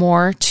want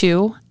more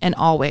too and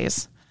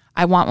always.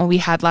 I want what we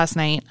had last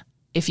night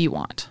if you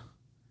want.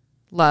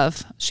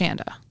 Love,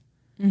 Shanda.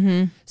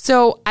 Mm-hmm.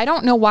 So I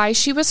don't know why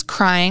she was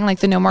crying,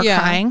 the no more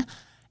crying.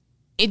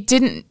 It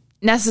didn't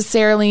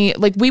necessarily,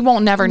 we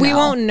won't never know. We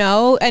won't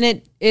know.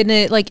 And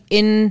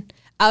in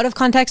out of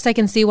context, I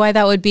can see why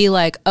that would be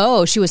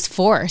oh, she was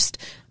forced.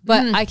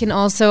 But I can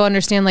also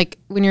understand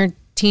when you're a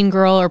teen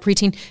girl or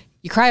preteen,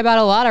 you cry about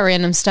a lot of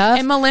random stuff.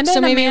 And Melinda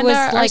and Amanda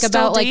are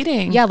still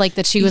dating.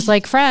 That she was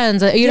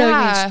friends. You know what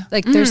I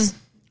mean?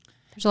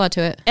 There's a lot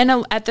to it.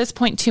 And at this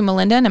point, too,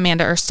 Melinda and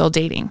Amanda are still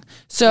dating.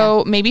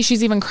 So maybe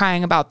she's even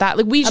crying about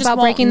that. We just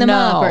won't breaking them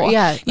know.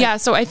 Up.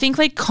 So I think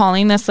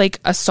calling this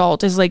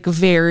assault is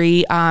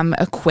very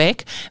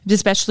quick,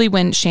 especially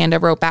when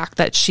Shanda wrote back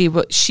that she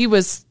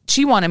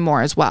wanted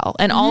more as well.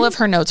 And all of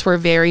her notes were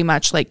very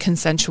much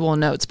consensual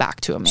notes back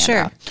to Amanda.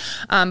 Sure.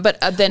 But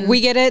then we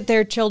get it.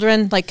 They're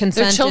children, consent.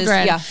 They're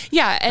children. Is,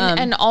 yeah.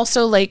 And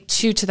also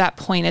to that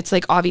point, it's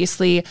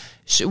obviously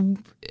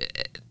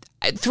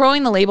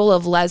throwing the label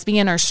of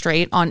lesbian or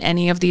straight on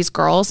any of these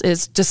girls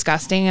is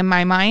disgusting in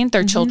my mind.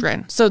 They're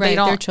children. So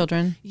they're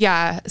children.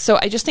 Yeah. So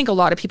I just think a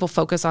lot of people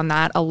focus on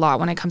that a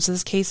lot when it comes to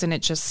this case. And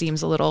it just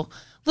seems a little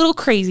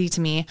crazy to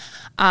me.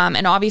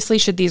 And obviously,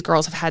 should these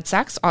girls have had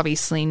sex?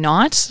 Obviously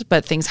not.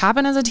 But things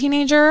happen as a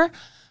teenager.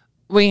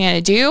 What are you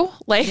going to do?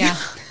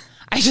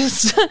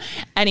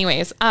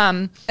 Anyways.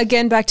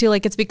 Again, back to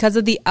it's because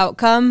of the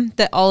outcome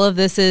that all of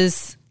this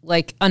is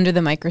under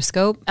the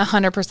microscope.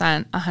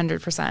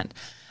 100%.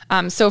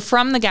 So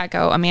from the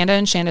get-go, Amanda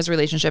and Shanda's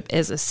relationship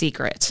is a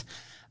secret.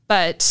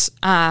 But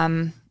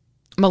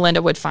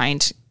Melinda would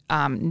find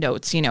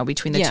notes,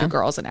 between the two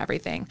girls and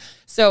everything.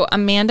 So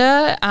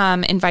Amanda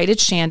invited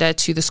Shanda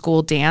to the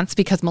school dance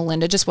because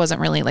Melinda just wasn't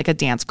really a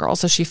dance girl.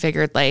 So she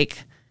figured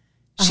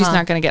she's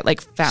not going to get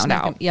found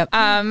out.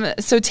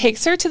 So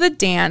takes her to the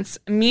dance.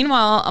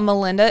 Meanwhile,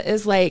 Melinda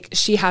is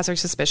she has her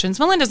suspicions.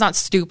 Melinda's not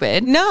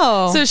stupid.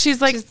 No. So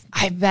she's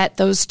I bet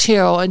those two.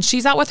 And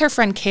she's out with her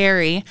friend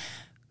Carrie,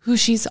 who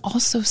she's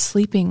also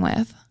sleeping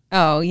with.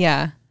 Oh,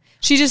 yeah.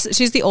 She's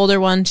the older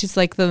one. She's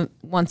the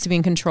wants to be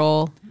in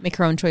control, make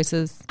her own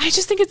choices. I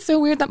just think it's so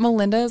weird that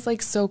Melinda is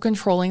so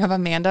controlling of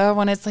Amanda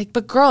when it's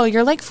but girl,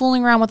 you're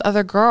fooling around with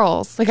other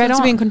girls. I don't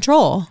to be in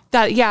control.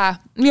 That yeah.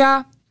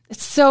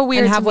 It's so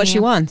weird. And have what she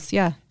wants.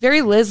 Yeah.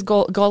 Very Liz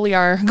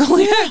Goliar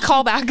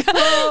callback.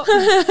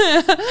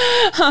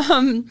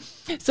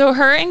 So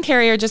her and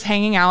Carrie are just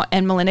hanging out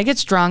and Melinda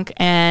gets drunk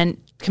and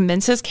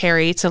convinces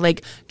Carrie to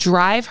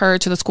drive her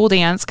to the school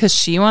dance because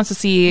she wants to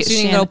see.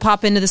 She's gonna go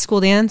pop into the school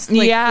dance.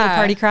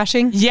 Party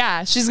crashing.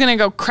 Yeah, she's gonna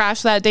go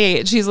crash that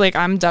date. She's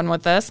I'm done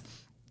with this.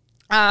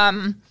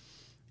 But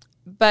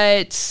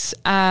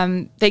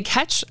they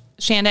catch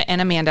Shanda and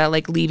Amanda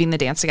leaving the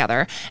dance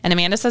together, and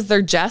Amanda says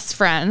they're just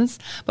friends,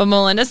 but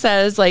Melinda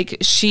says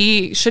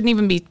she shouldn't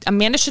even be.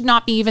 Amanda should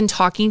not be even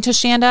talking to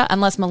Shanda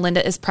unless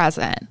Melinda is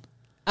present.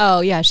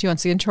 Oh yeah, she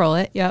wants to control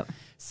it. Yep.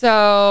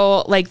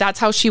 So, that's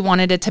how she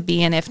wanted it to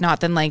be. And if not,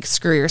 then,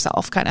 screw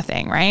yourself kind of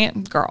thing, right?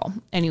 Girl.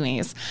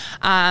 Anyways.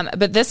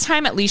 But this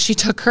time, at least she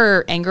took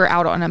her anger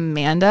out on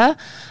Amanda,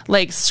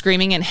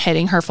 screaming and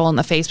hitting her full in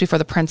the face before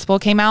the principal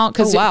came out.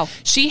 Because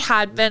she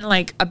had been,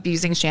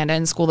 abusing Shanda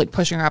in school,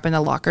 pushing her up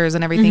into lockers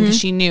and everything. Because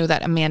she knew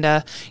that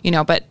Amanda,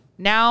 but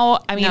now,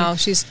 now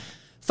she's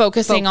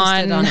focusing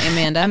on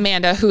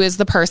Amanda, who is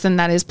the person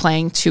that is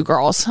playing two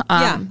girls.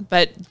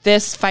 But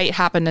this fight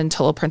happened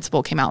until a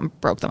principal came out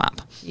and broke them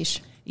up. Yeesh.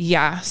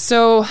 Yeah.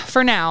 So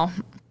for now,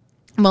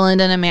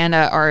 Melinda and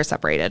Amanda are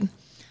separated.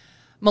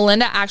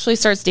 Melinda actually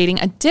starts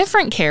dating a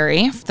different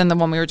Carrie than the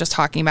one we were just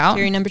talking about.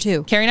 Carrie number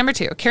two. Carrie number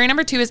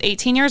two is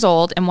 18 years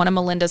old, and one of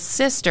Melinda's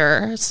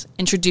sisters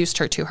introduced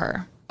her to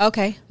her.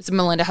 Okay. So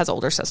Melinda has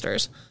older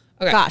sisters.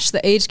 Okay. Gosh,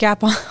 the age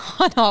gap on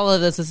all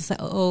of this is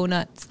so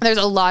nuts. There's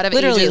a lot of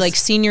literally ages. like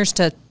seniors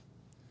to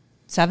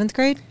 7th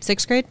grade,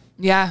 6th grade.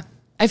 Yeah.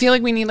 I feel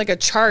like we need like a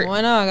chart. Oh,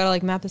 I know. I got to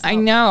like map this out. I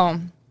know.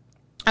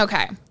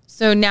 Okay.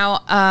 So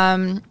now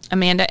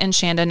Amanda and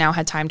Shanda now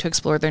had time to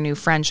explore their new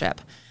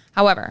friendship.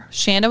 However,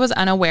 Shanda was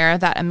unaware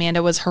that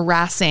Amanda was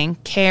harassing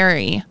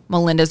Carrie,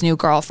 Melinda's new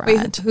girlfriend.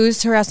 Wait,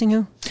 who's harassing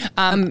who?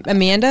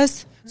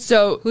 Amanda's?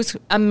 So who's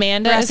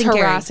Amanda is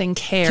harassing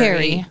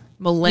Carrie,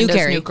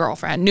 Melinda's new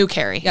girlfriend. New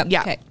Carrie. Yep.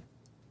 Yeah. Okay.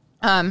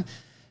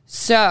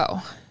 So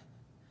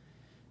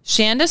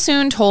Shanda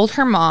soon told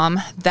her mom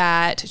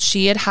that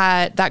she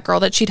had that girl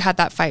that she'd had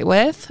that fight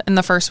with in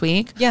the first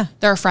week. Yeah.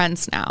 They're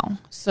friends now.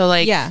 So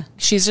like,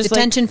 she's just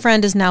detention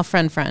friend is now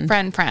friend.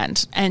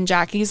 Friend. And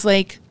Jackie's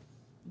like,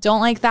 don't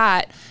like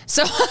that.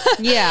 So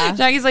yeah,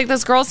 Jackie's like,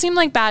 this girl seemed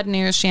like bad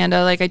news,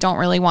 Shanda. Like, I don't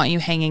really want you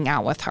hanging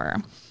out with her.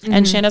 Mm-hmm.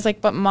 And Shanda's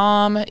like, but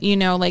mom, you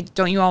know, like,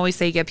 don't you always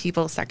say give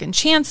people second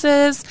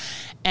chances?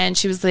 And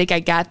she was like, I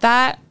get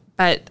that,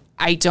 but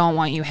I don't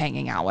want you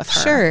hanging out with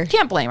her. Sure.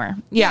 Can't blame her.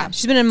 Yeah.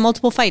 She's been in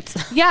multiple fights.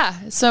 Yeah.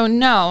 So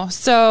no.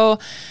 So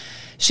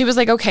she was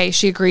like, okay,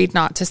 she agreed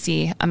not to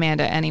see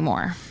Amanda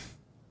anymore.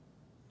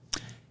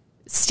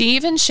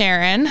 Steve and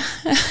Sharon,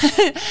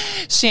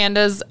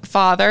 Shanda's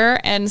father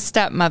and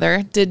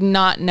stepmother, did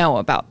not know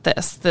about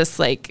this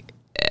like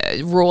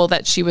rule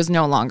that she was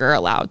no longer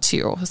allowed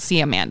to see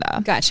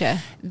Amanda. Gotcha.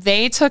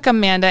 They took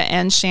Amanda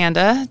and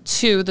Shanda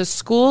to the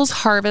school's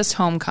harvest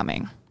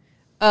homecoming.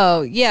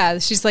 Oh, yeah.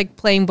 She's like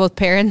playing both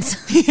parents.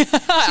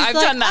 I've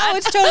done that. Oh,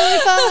 it's totally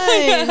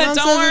fine. Yeah,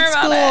 don't worry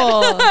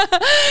about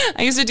it.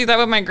 I used to do that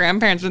with my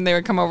grandparents when they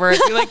would come over. I'd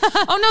be like,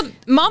 oh,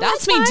 no, mom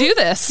lets me do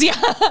this. Yeah.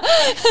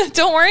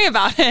 Don't worry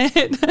about it.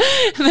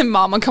 And then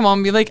mom would come home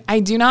and be like, I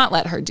do not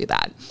let her do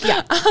that.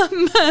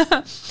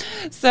 Yeah.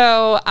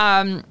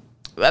 So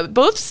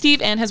both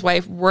Steve and his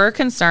wife were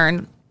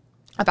concerned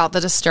about the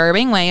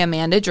disturbing way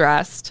Amanda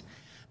dressed,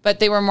 but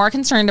they were more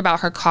concerned about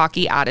her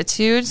cocky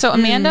attitude. So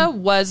Amanda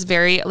was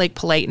very like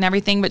polite and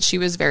everything, but she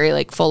was very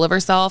like full of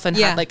herself and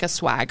had like a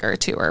swagger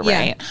to her,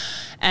 right?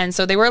 And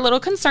so they were a little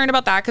concerned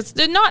about that because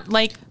they're not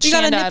like you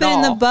gotta nip it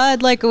in the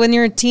bud, like when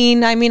you're a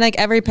teen. I mean, like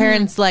every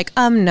parent's like,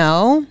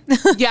 no,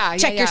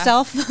 check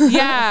yourself.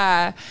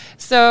 Yeah.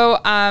 So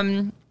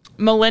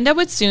Melinda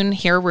would soon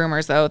hear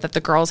rumors though that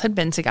the girls had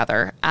been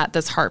together at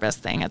this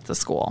harvest thing at the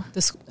school.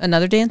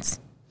 Another dance.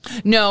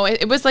 No,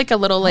 it was like a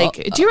little like.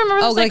 Do you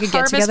remember those like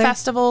harvest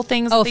festival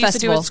things that they used to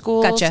do at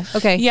school? Gotcha.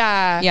 Okay.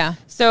 Yeah.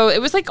 So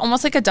it was like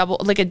almost like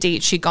a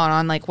date she'd gone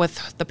on like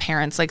with the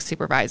parents like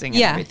supervising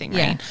and everything,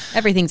 right? Yeah.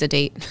 Everything's a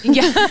date.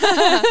 Yeah.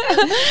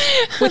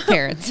 With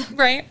parents,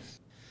 right?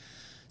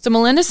 So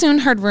Melinda soon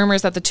heard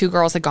rumors that the two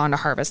girls had gone to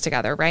harvest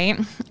together, right?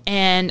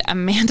 And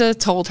Amanda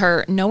told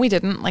her, no, we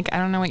didn't. Like, I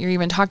don't know what you're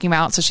even talking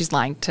about. So she's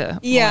lying to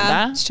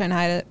Melinda. She's trying to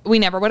hide it. We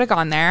never would have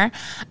gone there.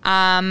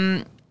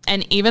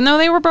 And even though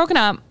they were broken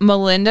up,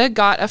 Melinda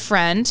got a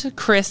friend,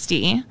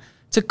 Christy,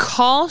 to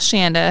call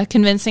Shanda,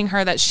 convincing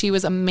her that she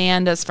was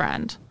Amanda's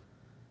friend.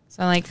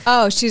 So like,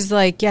 oh, she's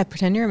like, yeah,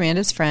 pretend you're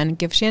Amanda's friend.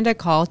 Give Shanda a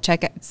call.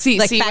 Check it. See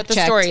what the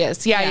story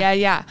is.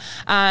 Yeah.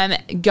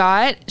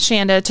 Got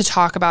Shanda to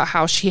talk about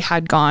how she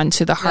had gone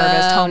to the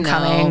harvest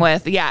homecoming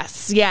with,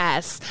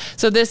 yes.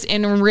 So this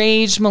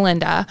enraged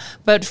Melinda,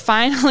 but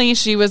finally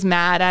she was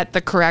mad at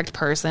the correct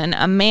person,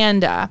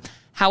 Amanda.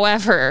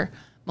 However,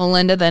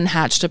 Melinda then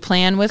hatched a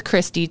plan with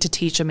Christy to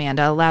teach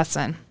Amanda a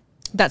lesson.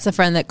 That's the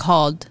friend that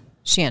called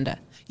Shanda.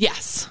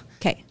 Yes.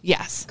 Okay.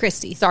 Yes.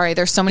 Christy. Sorry,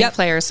 there's so many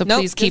players, so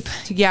please keep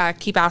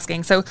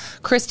asking. So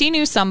Christy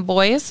knew some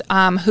boys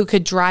who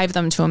could drive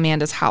them to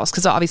Amanda's house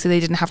because obviously they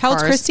didn't have cars. How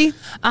old's Christy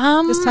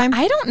this time?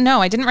 I don't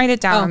know. I didn't write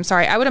it down. Oh. I'm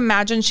sorry. I would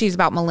imagine she's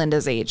about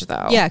Melinda's age,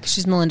 though. Yeah, because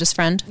she's Melinda's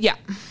friend. Yeah.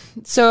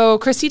 So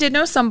Christy did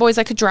know some boys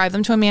that could drive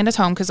them to Amanda's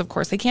home because, of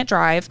course, they can't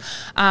drive.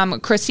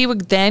 Christy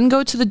would then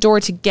go to the door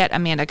to get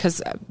Amanda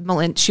because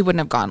she wouldn't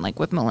have gone like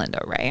with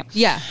Melinda, right?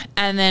 Yeah.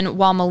 And then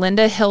while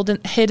Melinda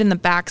hid in the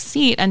back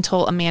seat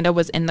until Amanda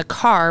was in the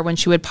car when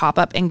she would pop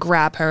up and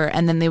grab her,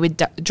 and then they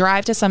would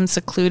drive to some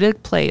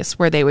secluded place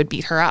where they would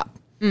beat her up.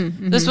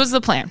 Mm-hmm. This was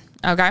the plan.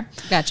 Okay.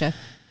 Gotcha.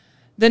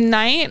 The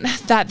night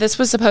that this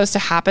was supposed to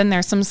happen,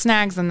 there's some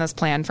snags in this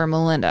plan for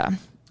Melinda.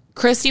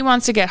 Christy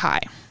wants to get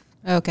high.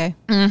 Okay.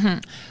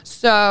 Mm-hmm.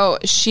 So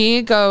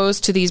she goes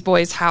to these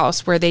boys'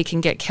 house where they can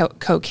get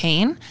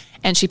cocaine,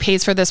 and she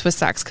pays for this with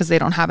sex because they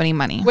don't have any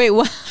money. Wait,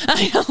 what?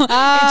 I know. It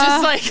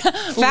just like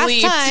fast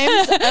leaped.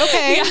 times.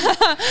 Okay.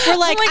 Yeah. We're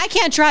like, I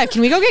can't drive.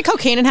 Can we go get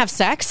cocaine and have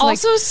sex?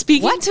 Also, like,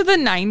 speaking to the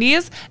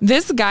 90s,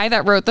 this guy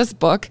that wrote this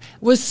book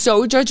was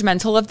so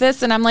judgmental of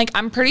this. And I'm like,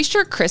 I'm pretty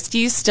sure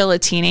Christy's still a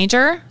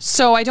teenager.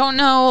 So I don't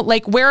know,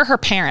 like, where are her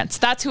parents?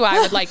 That's who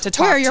I would like to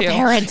talk to. Where are your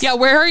parents? Yeah,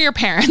 where are your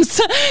parents?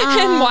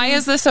 And why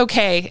is this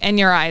okay in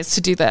your eyes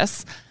to do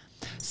this?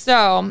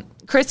 So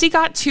Christy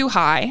got too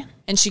high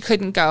and she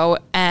couldn't go.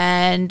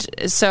 And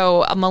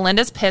so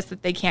Melinda's pissed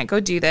that they can't go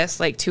do this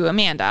like to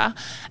Amanda.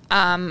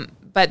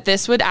 But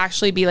this would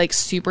actually be like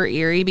super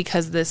eerie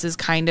because this is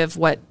kind of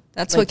what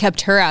That's what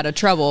kept her out of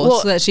trouble,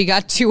 so that she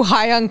got too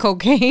high on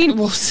cocaine.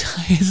 Well,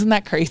 isn't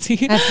that crazy?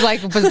 That's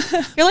like,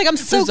 you're like, I'm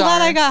so Bizarre.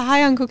 glad I got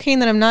high on cocaine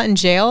that I'm not in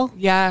jail.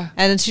 Yeah.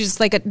 And she's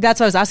like, that's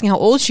why I was asking how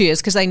old she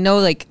is, because I know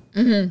like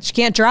she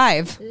can't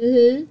drive.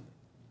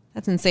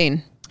 That's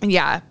insane.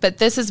 Yeah, but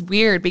this is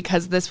weird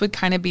because this would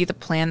kind of be the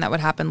plan that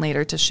would happen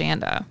later to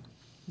Shanda.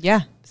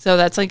 Yeah. So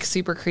that's like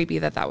super creepy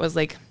that was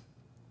like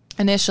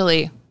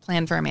initially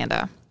planned for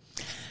Amanda.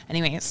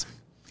 Anyways.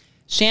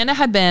 Shanda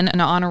had been an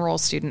honor roll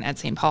student at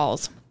St.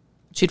 Paul's.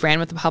 She'd ran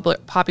with the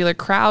popular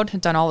crowd, had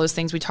done all those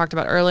things we talked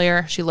about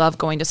earlier. She loved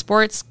going to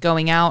sports,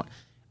 going out,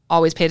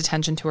 always paid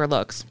attention to her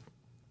looks.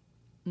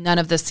 None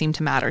of this seemed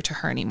to matter to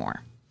her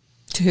anymore.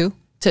 To who?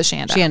 To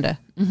Shanda. Shanda.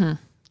 Mm-hmm.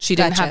 She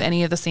didn't have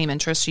any of the same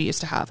interests she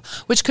used to have,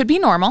 which could be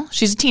normal.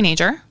 She's a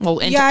teenager.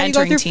 Well, you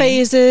go through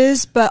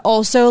phases, but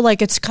also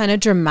like it's kind of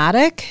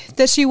dramatic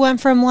that she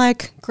went from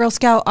like Girl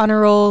Scout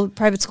honor roll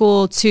private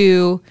school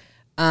to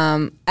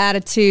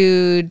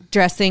attitude,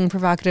 dressing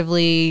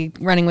provocatively,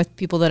 running with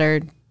people that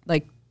are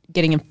like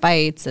getting in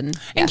fights and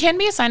can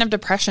be a sign of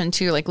depression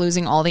too, like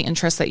losing all the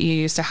interests that you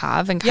used to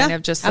have and kind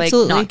of just like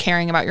not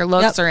caring about your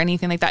looks or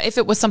anything like that. If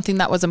it was something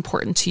that was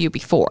important to you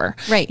before,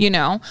 right? You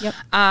know,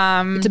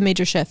 it's a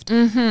major shift.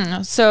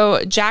 Mm-hmm.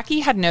 So Jackie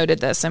had noted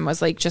this and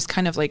was like just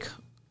kind of like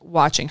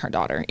watching her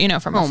daughter, you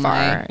know, from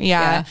afar.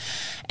 Yeah.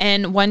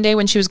 And one day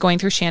when she was going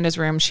through Shanda's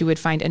room, she would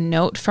find a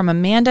note from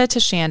Amanda to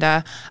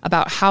Shanda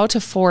about how to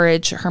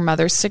forge her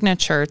mother's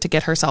signature to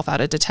get herself out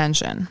of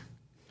detention.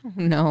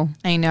 No.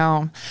 I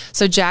know.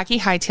 So Jackie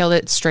hightailed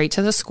it straight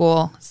to the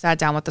school, sat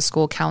down with the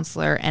school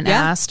counselor and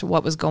asked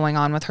what was going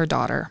on with her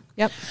daughter.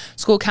 Yep.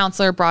 School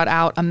counselor brought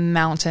out a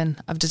mountain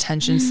of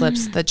detention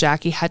slips that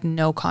Jackie had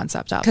no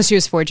concept of. Because she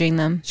was forging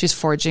them. She's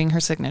forging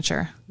her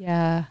signature.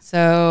 Yeah.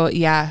 So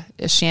yeah,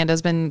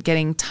 Shanda's been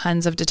getting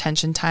tons of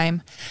detention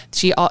time.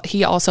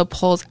 He also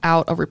pulls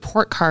out a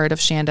report card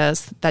of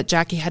Shanda's that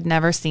Jackie had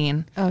never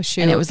seen. Oh,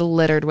 shoot. And it was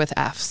littered with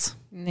Fs.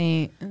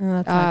 Neat. Oh,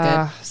 that's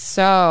not good.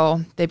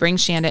 So they bring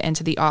Shanda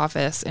into the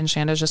office and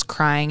Shanda's just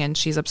crying and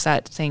she's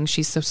upset, saying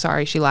she's so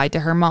sorry she lied to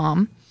her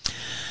mom.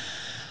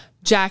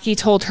 Jackie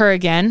told her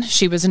again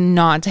she was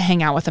not to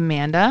hang out with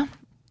Amanda.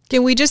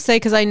 Can we just say,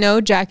 because I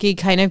know Jackie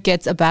kind of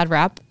gets a bad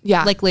rap,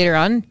 like later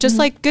on, just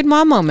like good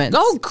mom moments.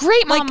 Oh,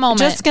 great mom moment.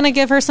 Just gonna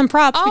give her some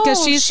props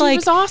because she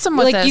was awesome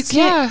with this. You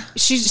can't.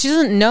 She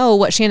doesn't know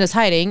what Shanda's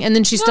hiding, and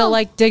then she still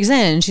like digs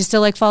in. She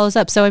still like follows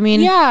up. So I mean,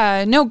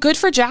 good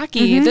for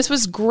Jackie. This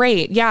was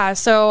great. Yeah.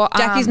 So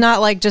Jackie's not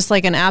like just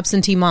like an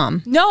absentee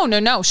mom.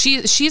 No.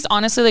 She's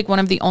honestly like one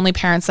of the only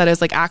parents that is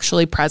like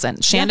actually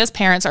present. Shanda's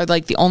parents are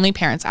like the only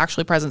parents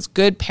actually present.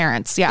 Good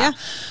parents. Yeah.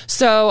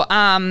 So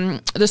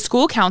the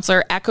school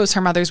counselor echoes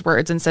her mother's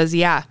words and says,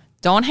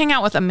 don't hang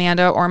out with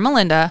Amanda or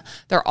Melinda.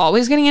 They're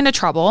always getting into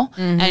trouble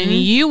and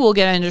you will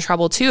get into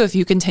trouble too if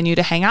you continue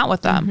to hang out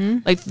with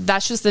them. Like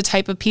that's just the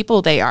type of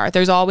people they are.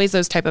 There's always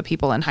those type of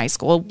people in high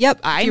school.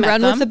 Yep. You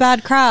run with a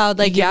bad crowd,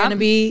 like you're going to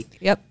be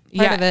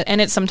part of it. And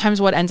it's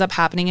sometimes what ends up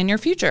happening in your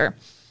future.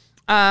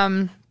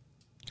 So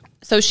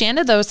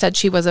Shanda though said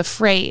she was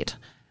afraid.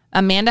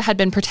 Amanda had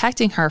been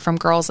protecting her from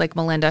girls like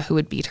Melinda who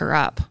would beat her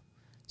up.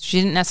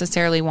 She didn't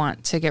necessarily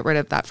want to get rid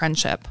of that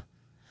friendship.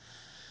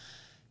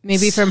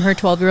 Maybe from her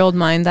 12-year-old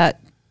mind that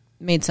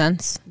made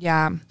sense.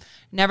 Yeah.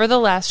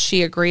 Nevertheless,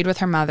 she agreed with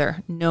her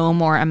mother, no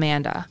more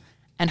Amanda.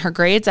 And her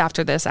grades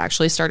after this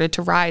actually started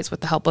to rise with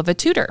the help of a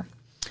tutor.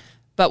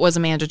 But was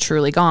Amanda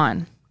truly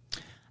gone?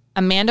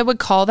 Amanda would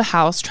call the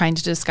house trying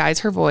to disguise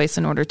her voice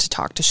in order to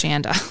talk to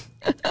Shanda.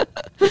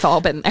 We've all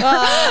been there.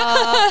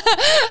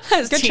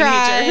 As good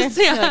teenagers.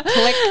 Try. Yeah.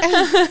 Click.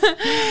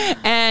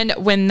 And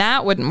when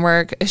that wouldn't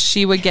work,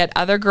 she would get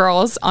other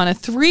girls on a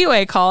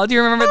 3-way call. Do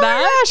you remember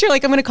that? Yeah, you're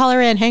like, I'm going to call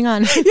her in. Hang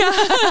on.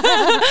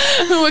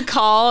 Who would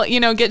call,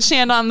 get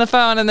Shanda on the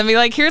phone and then be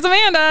like, here's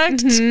Amanda.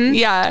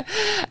 Yeah.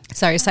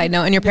 Sorry, side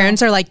note. And your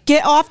parents are like,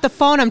 get off the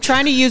phone. I'm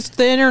trying to use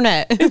the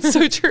internet. It's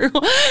so true.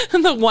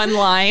 The one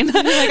line.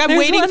 Like, I'm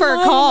waiting for a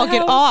call.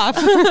 Get off.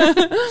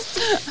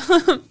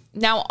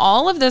 Now,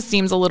 all of this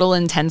seems a little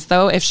intense,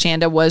 though, if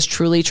Shanda was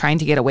truly trying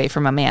to get away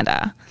from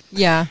Amanda.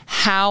 Yeah.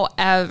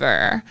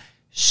 However,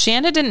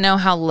 Shanda didn't know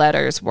how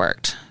letters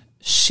worked.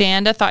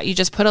 Shanda thought you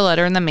just put a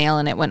letter in the mail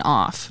and it went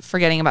off,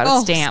 forgetting about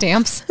a stamp.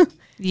 Stamps.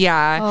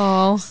 Yeah.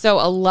 Oh. So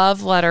a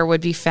love letter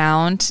would be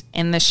found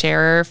in the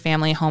Scherer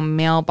family home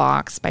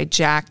mailbox by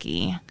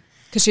Jackie.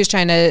 Because she was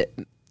trying to...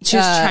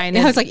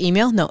 It was like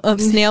email? No,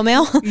 snail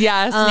mail?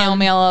 Yeah, snail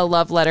mail a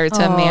love letter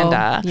to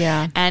Amanda.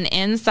 Yeah. And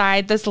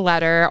inside this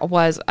letter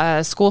was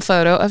a school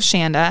photo of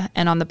Shanda.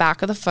 And on the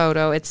back of the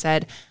photo, it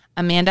said,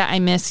 Amanda, I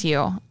miss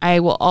you.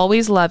 I will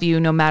always love you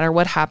no matter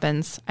what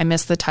happens. I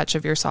miss the touch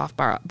of your soft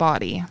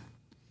body.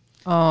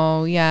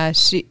 Oh, yeah.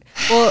 She's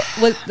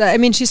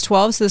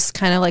 12, so this is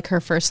kind of like her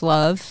first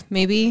love,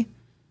 maybe.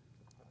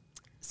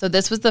 So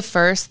this was the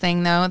first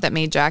thing, though, that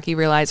made Jackie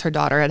realize her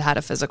daughter had had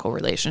a physical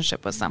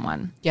relationship with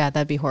someone. Yeah,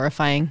 that'd be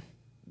horrifying.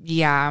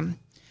 Yeah.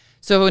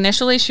 So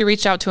initially she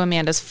reached out to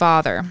Amanda's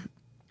father,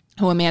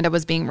 who Amanda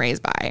was being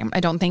raised by. I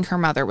don't think her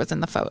mother was in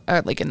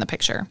the in the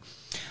picture.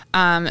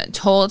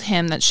 told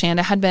him that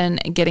Shanda had been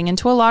getting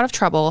into a lot of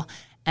trouble,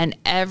 and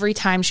every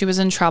time she was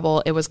in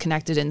trouble, it was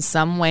connected in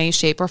some way,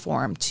 shape, or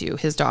form to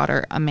his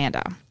daughter,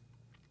 Amanda.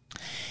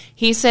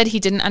 He said he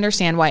didn't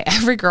understand why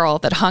every girl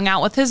that hung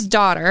out with his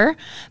daughter,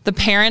 the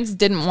parents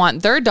didn't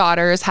want their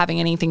daughters having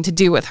anything to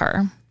do with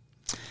her.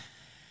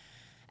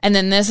 And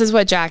then this is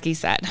what Jackie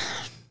said.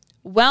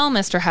 Well,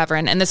 Mr.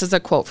 Heverin, and this is a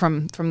quote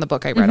from the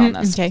book I read on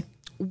this. Okay.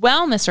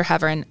 Well, Mr.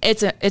 Heverin,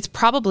 it's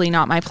probably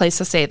not my place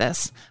to say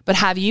this, but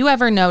have you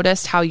ever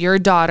noticed how your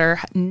daughter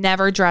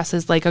never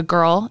dresses like a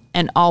girl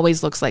and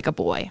always looks like a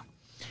boy?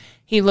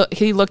 He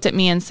looked at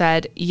me and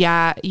said,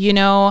 yeah,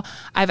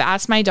 I've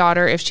asked my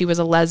daughter if she was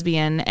a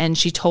lesbian and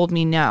she told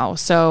me no,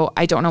 so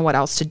I don't know what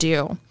else to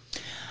do.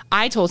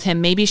 I told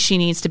him maybe she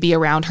needs to be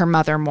around her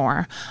mother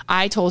more.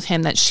 I told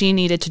him that she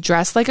needed to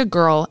dress like a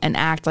girl and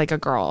act like a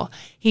girl.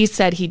 He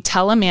said he'd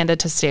tell Amanda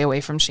to stay away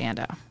from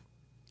Shanda.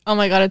 Oh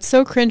my God, it's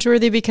so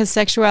cringeworthy because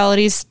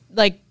sexuality's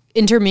like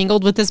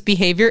intermingled with this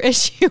behavior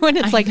issue. And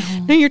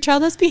it's no, your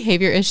child has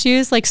behavior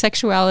issues. Like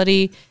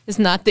sexuality is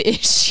not the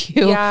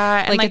issue.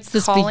 Yeah. And it's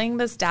this calling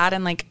this dad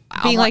and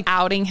being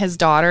outing his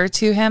daughter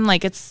to him.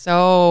 Like it's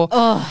so,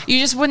 you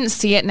just wouldn't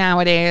see it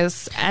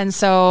nowadays. And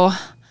so,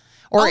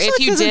 or also, if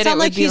you did, it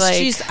would be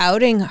she's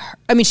outing her.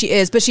 I mean, she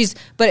is,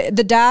 but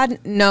the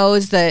dad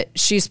knows that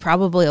she's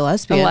probably a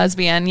lesbian. A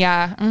lesbian,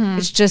 yeah. Mm-hmm.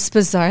 It's just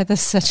bizarre.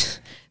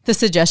 The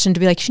suggestion to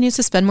be like, she needs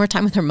to spend more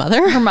time with her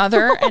mother.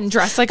 And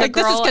dress like a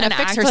girl. This is going to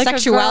fix her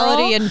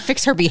sexuality and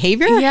fix her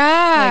behavior.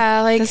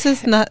 Yeah. This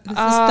is the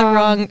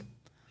wrong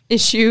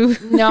issue.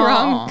 No.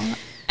 Wrong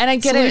and I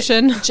get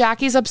solution. It.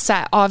 Jackie's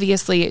upset,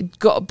 obviously.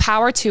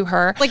 Power to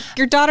her. Like,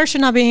 your daughter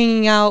should not be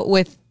hanging out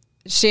with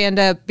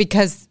Shanda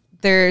because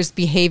there's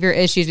behavior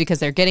issues because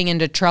they're getting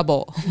into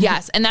trouble.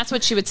 Yes. And that's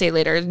what she would say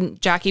later.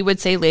 Jackie would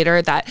say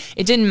later that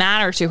it didn't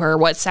matter to her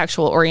what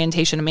sexual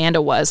orientation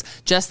Amanda was,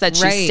 just that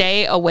she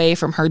stay away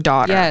from her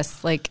daughter.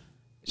 Yes.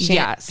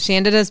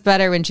 Shanda does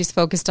better when she's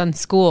focused on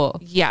school.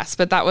 Yes.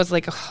 But that was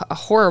a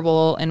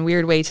horrible and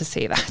weird way to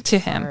say that to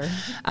him.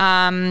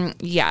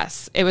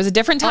 Yes. It was a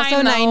different time.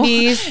 Also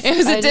 90s. It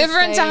was a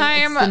different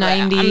time. It's the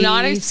 90s. I'm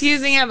not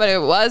excusing it, but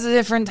it was a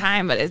different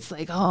time. But it's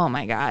oh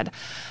my God.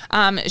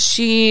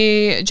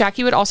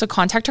 Jackie would also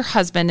contact her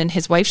husband and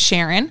his wife,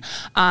 Sharon,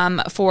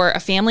 for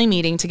a family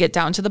meeting to get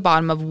down to the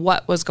bottom of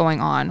what was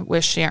going on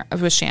with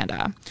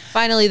Shanda.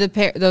 Finally,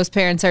 those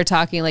parents are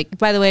talking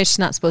by the way, she's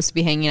not supposed to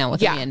be hanging out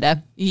with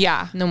Amanda.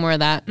 Yeah. No more of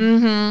that.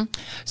 Mm-hmm.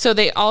 So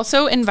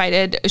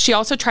she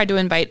also tried to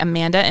invite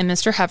Amanda and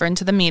Mr. Heverin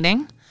to the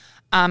meeting.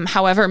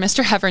 However,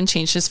 Mr. Heverin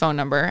changed his phone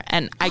number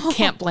and I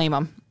can't blame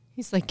him.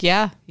 He's like,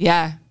 yeah.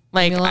 Yeah.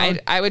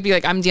 I would be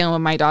I'm dealing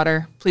with my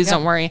daughter. Please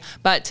don't worry.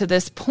 But to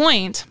this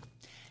point,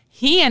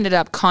 he ended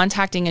up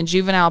contacting a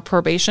juvenile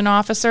probation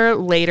officer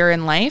later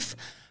in life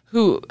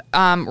who,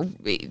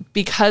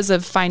 because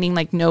of finding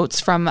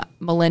notes from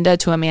Melinda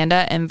to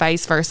Amanda and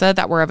vice versa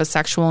that were of a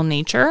sexual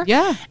nature.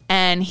 Yeah.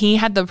 And he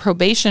had the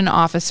probation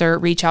officer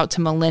reach out to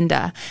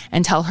Melinda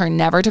and tell her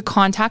never to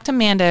contact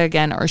Amanda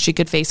again or she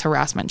could face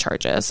harassment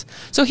charges.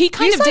 So he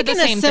kind of did the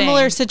same thing. He's in a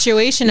similar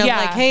situation of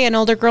hey, an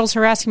older girl's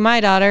harassing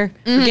my daughter,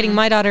 or getting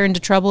my daughter into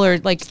trouble or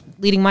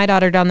leading my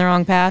daughter down the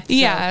wrong path. So.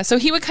 Yeah. So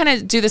he would kind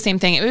of do the same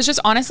thing. It was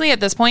just honestly at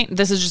this point,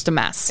 this is just a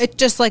mess. It's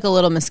just a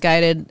little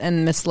misguided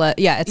and misled.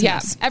 Yeah. It's a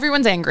mess.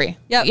 Everyone's angry.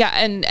 Yep. Yeah.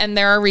 And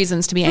there are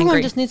reasons to be Everyone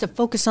angry. Just needs to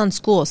focus on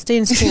school. Stay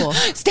in school.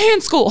 Stay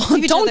in school.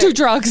 Don't do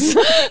drugs.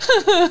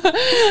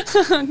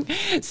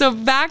 So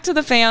back to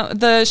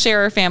the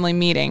Scherer family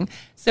meeting.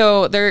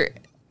 So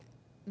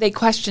they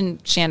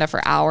questioned Shanda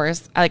for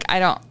hours.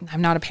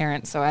 I'm not a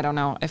parent, so I don't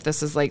know if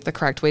this is the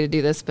correct way to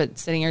do this, but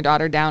sitting your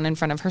daughter down in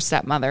front of her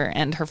stepmother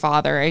and her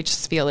father, I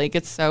just feel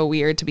it's so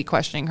weird to be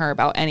questioning her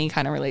about any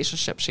kind of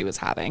relationship she was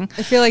having.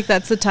 I feel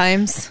that's the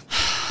times.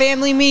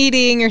 Family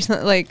meeting or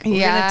something we're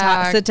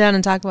gonna sit down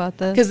and talk about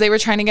this. Because they were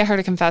trying to get her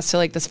to confess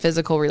to this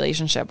physical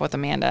relationship with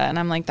Amanda. And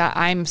I'm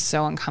I'm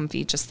so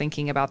uncomfy just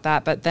thinking about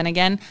that. But then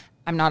again,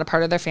 I'm not a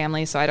part of their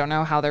family, so I don't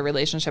know how their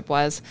relationship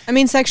was. I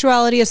mean,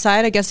 sexuality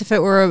aside, I guess if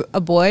it were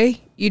a boy,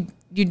 you'd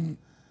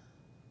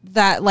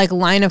that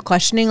line of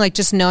questioning,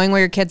 just knowing where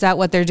your kid's at,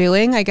 what they're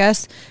doing, I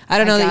guess. I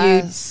don't know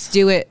that you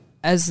do it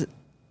as...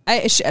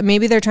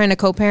 maybe they're trying to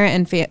co-parent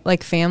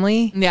and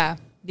family. Yeah.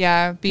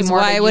 Yeah. Be more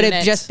why would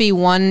it just be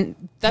one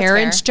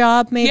parent's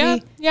job,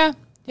 maybe? Yeah.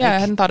 I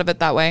hadn't thought of it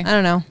that way. I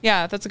don't know.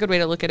 Yeah, that's a good way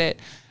to look at it.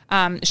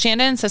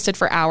 Shanda insisted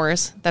for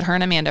hours that her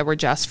and Amanda were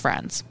just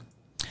friends.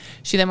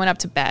 She then went up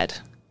to bed.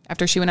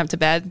 After she went up to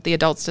bed, the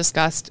adults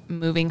discussed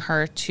moving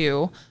her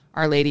to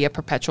Our Lady of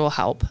Perpetual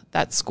Help,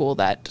 that school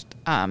that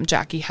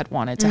Jackie had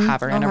wanted to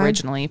have her in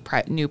originally,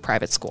 new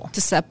private school.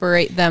 To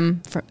separate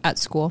them at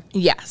school.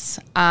 Yes.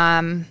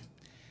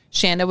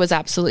 Shanda was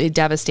absolutely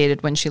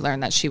devastated when she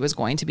learned that she was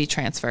going to be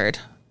transferred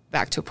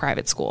back to a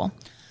private school.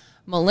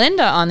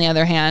 Melinda, on the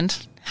other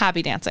hand,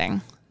 happy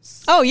dancing.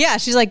 Oh, yeah.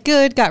 She's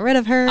good. Got rid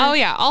of her. Oh,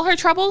 yeah. All her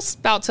troubles,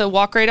 about to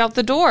walk right out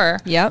the door.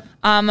 Yep.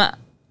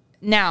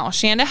 Now,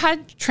 Shanda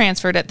had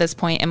transferred at this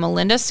point, and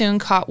Melinda soon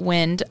caught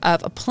wind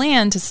of a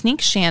plan to sneak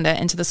Shanda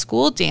into the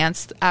school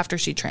dance after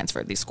she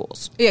transferred these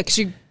schools. Yeah,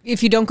 because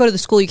if you don't go to the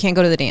school, you can't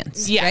go to the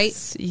dance,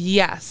 right?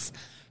 Yes.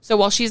 So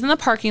while she's in the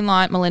parking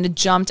lot, Melinda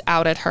jumped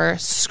out at her,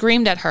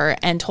 screamed at her,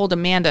 and told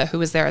Amanda, who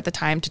was there at the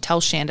time, to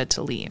tell Shanda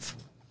to leave.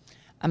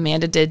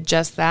 Amanda did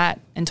just that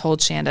and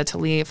told Shanda to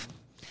leave.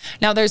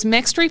 Now, there's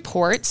mixed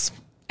reports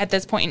at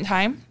this point in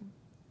time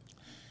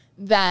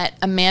that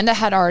Amanda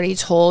had already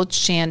told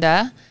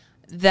Shanda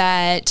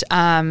that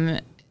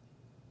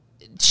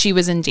she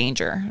was in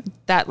danger,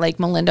 that like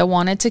Melinda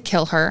wanted to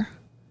kill her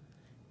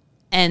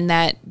and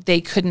that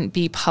they couldn't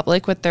be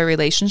public with their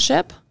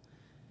relationship.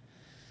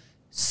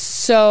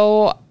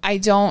 So I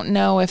don't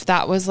know if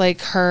that was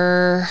like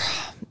her,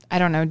 I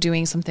don't know,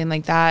 doing something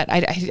like that.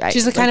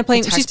 She's like kind of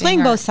playing, she's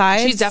playing both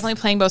sides. She's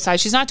definitely playing both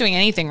sides. She's not doing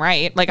anything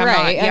right. Like, I'm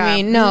right. not.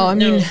 Yeah. I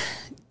mean,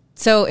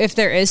 so if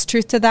there is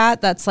truth to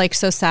that, that's like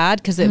so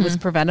sad because it was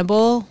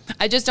preventable.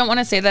 I just don't want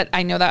to say that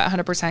I know that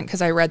 100%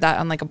 because I read that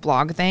on like a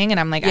blog thing and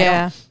I'm like, I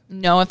don't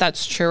know if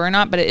that's true or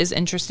not, but it is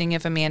interesting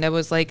if Amanda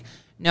was like,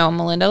 no,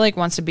 Melinda like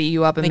wants to beat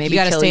you up and like, maybe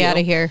kill you. You got to stay out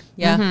of here.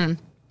 Yeah.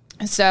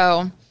 Mm-hmm.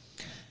 So,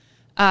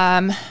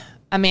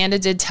 Amanda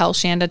did tell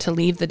Shanda to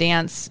leave the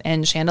dance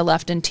and Shanda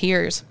left in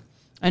tears.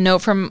 A note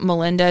from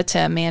Melinda to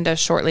Amanda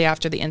shortly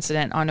after the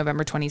incident on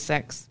November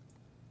 26th.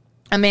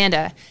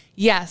 Amanda,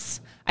 yes,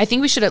 I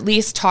think we should at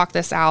least talk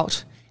this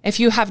out. If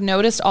you have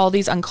noticed, all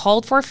these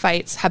uncalled for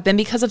fights have been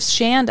because of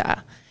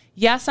Shanda.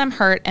 Yes, I'm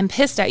hurt and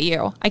pissed at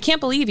you. I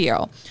can't believe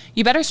you.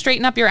 You better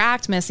straighten up your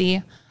act,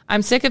 Missy.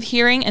 I'm sick of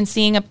hearing and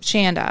seeing a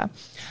Shanda.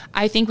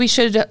 I think we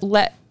should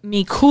let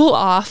me cool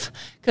off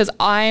because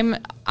I'm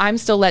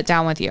still let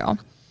down with you.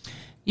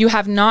 You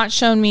have not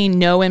shown me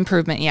no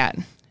improvement yet.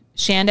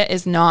 Shanda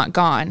is not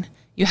gone.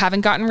 You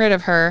haven't gotten rid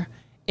of her.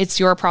 It's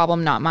your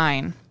problem, not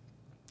mine.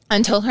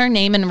 Until her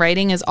name in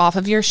writing is off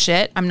of your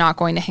shit, I'm not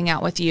going to hang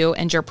out with you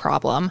and your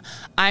problem.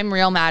 I'm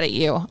real mad at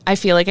you. I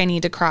feel like I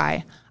need to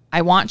cry.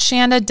 I want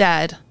Shanda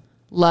dead.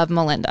 Love,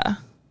 Melinda.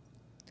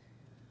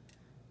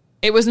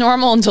 It was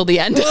normal until the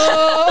end. Okay,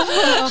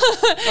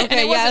 and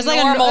it wasn't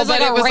normal,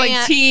 but it was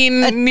like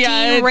teen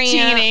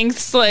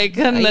angst. Like,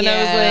 and then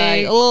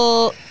I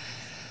was like,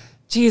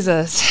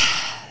 Jesus.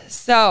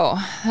 So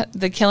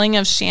the killing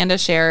of Shanda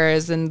Scherer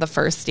is in the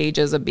first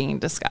stages of being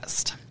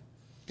discussed.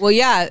 Well,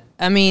 yeah,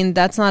 I mean,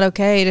 that's not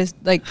okay to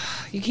like.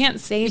 You can't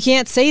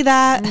say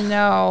that.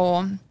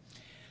 No.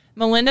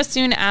 Melinda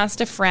soon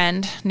asked a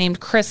friend named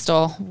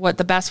Crystal what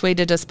the best way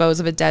to dispose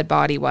of a dead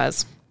body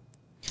was.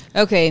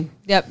 Okay.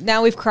 Yep.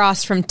 Now we've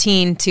crossed from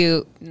teen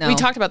to no. We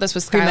talked about this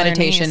with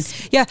premeditation.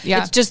 Yeah.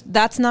 It's just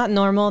that's not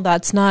normal.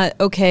 That's not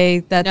okay.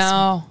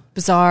 That's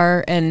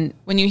bizarre. And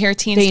when you hear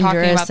teens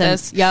talking about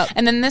this, yep.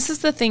 And then this is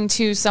the thing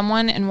too.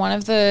 Someone in one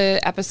of the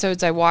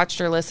episodes I watched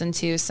or listened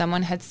to,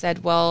 someone had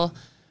said, "Well,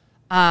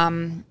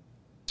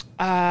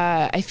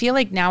 I feel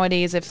like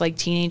nowadays, if like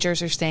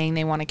teenagers are saying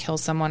they want to kill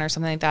someone or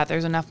something like that,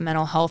 there's enough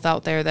mental health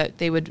out there that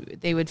they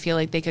would feel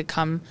like they could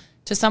come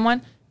to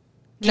someone."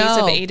 Case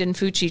of Aiden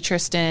Fucci,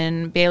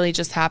 Tristan Bailey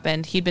just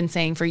happened. He'd been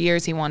saying for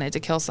years he wanted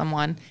to kill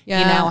someone. Yeah.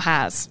 He now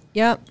has.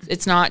 Yep.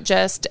 It's not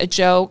just a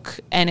joke,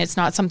 and it's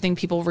not something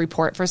people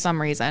report for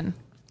some reason.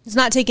 It's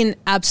not taken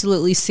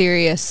absolutely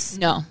serious.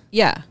 No.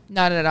 Yeah.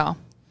 Not at all.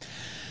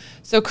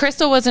 So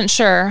Crystal wasn't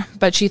sure,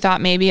 but she thought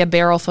maybe a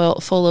barrel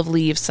full of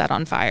leaves set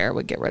on fire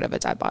would get rid of a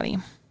dead body.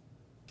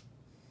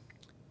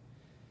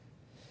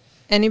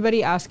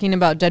 Anybody asking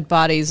about dead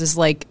bodies is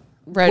like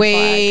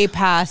way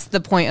past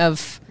the point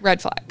of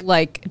red flag.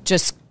 Like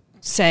just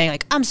saying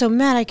like, I'm so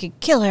mad I could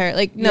kill her.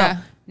 Like,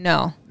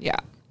 no. Yeah.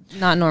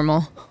 Not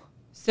normal.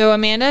 So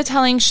Amanda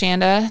telling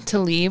Shanda to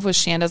leave was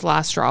Shanda's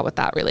last straw with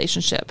that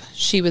relationship.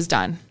 She was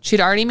done. She'd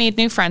already made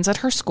new friends at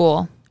her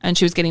school, and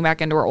she was getting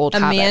back into her old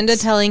habits. Amanda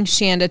telling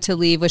Shanda to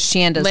leave was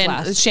Shanda's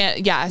last.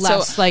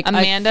 So like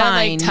Amanda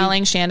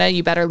telling Shanda,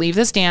 you better leave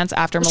this dance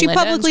after Melinda. She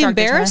publicly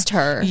embarrassed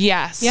her.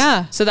 Yes.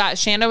 Yeah. So that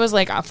Shanda was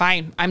like, oh,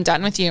 fine, I'm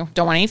done with you.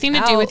 Don't want anything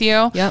to do with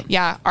you. Yep.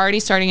 Yeah.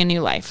 Already starting a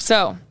new life.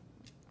 So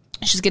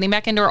she's getting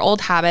back into her old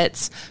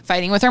habits,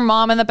 fighting with her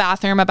mom in the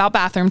bathroom about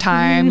bathroom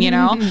time,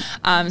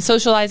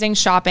 socializing,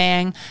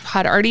 shopping.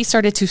 Had already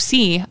started to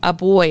see a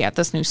boy at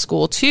this new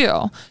school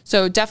too.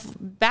 So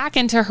back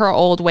into her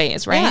old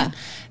ways, right? Yeah.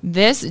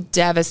 This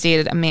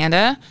devastated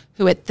Amanda,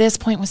 who at this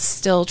point was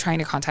still trying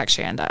to contact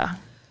Shanda.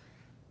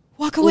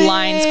 Walk away.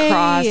 Lines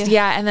crossed.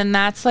 Yeah. And then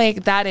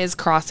that is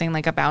crossing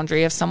like a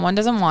boundary. If someone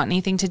doesn't want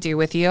anything to do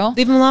with you,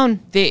 leave them alone.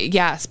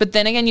 Yes. But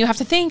then again, you have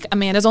to think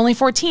Amanda's only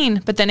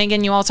 14. But then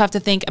again, you also have to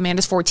think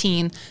Amanda's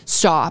 14.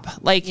 Stop.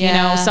 Like,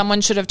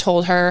 someone should have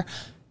told her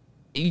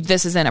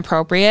this is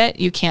inappropriate.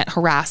 You can't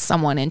harass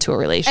someone into a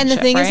relationship. And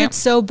the thing is, it's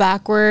so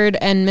backward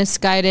and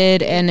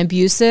misguided and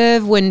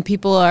abusive when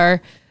people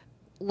are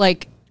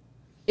like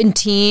in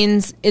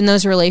teens in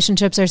those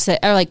relationships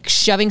are like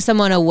shoving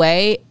someone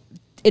away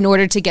in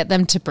order to get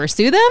them to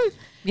pursue them.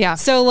 Yeah.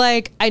 So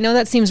like, I know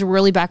that seems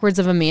really backwards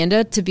of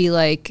Amanda to be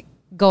like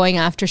going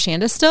after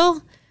Shanda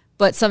still,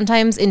 but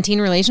sometimes in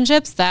teen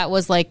relationships, that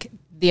was like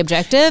the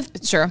objective.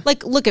 Sure.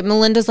 Like, look at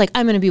Melinda's like,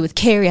 I'm going to be with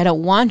Carrie. I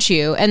don't want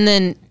you. And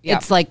then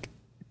it's like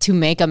to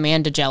make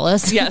Amanda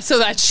jealous. Yeah. So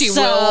that she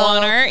will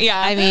want her.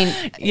 Yeah. I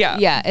mean,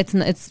 yeah.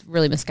 It's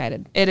really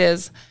misguided. It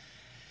is.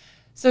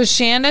 So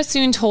Shanda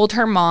soon told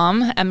her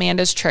mom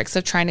Amanda's tricks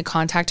of trying to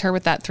contact her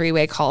with that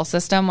 3-way call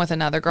system with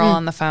another girl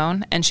on the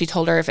phone. And she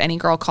told her if any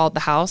girl called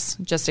the house,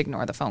 just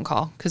ignore the phone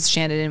call because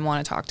Shanda didn't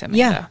want to talk to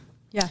Amanda.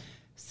 Yeah.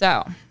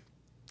 So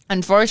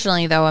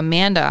unfortunately, though,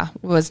 Amanda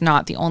was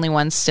not the only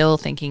one still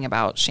thinking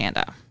about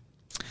Shanda.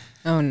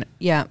 Oh,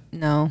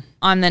 no.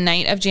 On the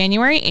night of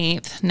January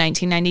 8th,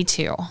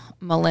 1992,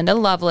 Melinda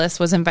Loveless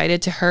was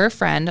invited to her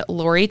friend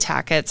Lori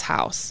Tackett's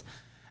house.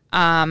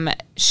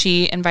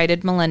 She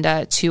invited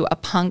Melinda to a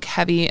punk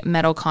heavy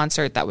metal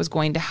concert that was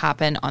going to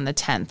happen on the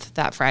 10th,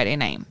 that Friday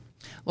night.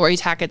 Lori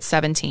Tackett's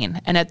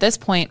 17. And at this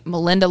point,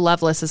 Melinda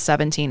Loveless is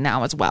 17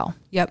 now as well.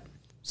 Yep.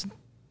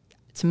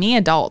 To me,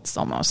 adults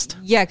almost.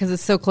 Yeah, because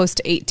it's so close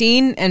to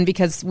 18 and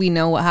because we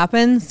know what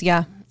happens.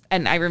 Yeah.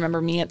 And I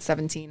remember me at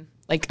 17.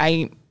 Like,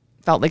 I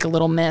felt like a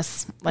little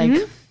miss.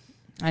 Like,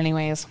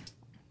 anyways.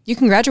 You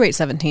can graduate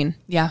 17.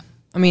 Yeah.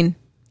 I mean,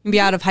 you can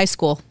be out of high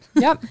school.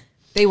 Yep.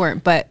 They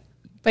weren't, but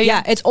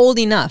yeah, it's old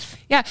enough.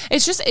 Yeah,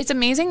 it's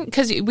amazing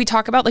because we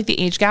talk about like the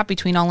age gap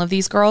between all of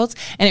these girls,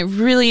 and it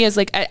really is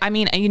like, I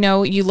mean, you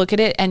know, you look at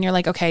it and you're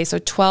like, okay, so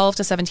 12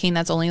 to 17,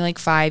 that's only like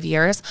 5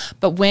 years.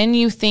 But when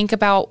you think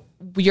about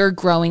your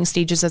growing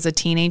stages as a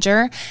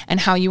teenager and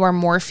how you are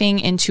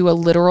morphing into a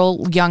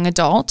literal young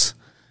adult,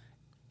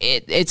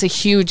 it's a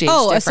huge age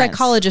difference. A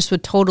psychologist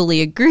would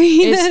totally agree.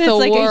 It's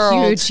like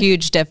a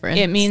huge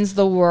difference. It means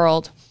the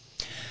world.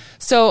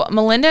 So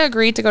Melinda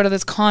agreed to go to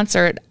this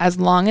concert as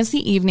long as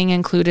the evening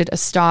included a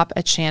stop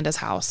at Shanda's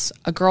house,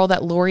 a girl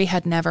that Lori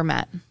had never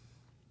met.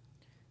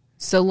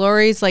 So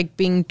Lori's like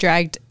being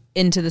dragged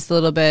into this a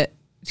little bit.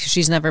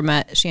 She's never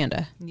met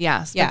Shanda.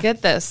 Yes. Yeah. But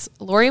get this.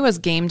 Lori was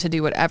game to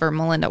do whatever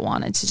Melinda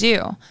wanted to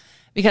do.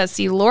 Because,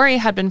 see, Lori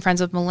had been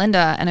friends with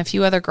Melinda and a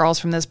few other girls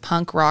from this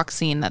punk rock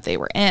scene that they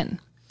were in.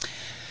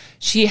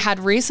 She had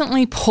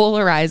recently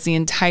polarized the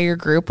entire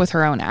group with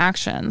her own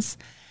actions.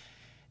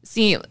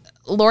 See,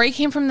 Lori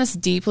came from this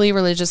deeply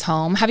religious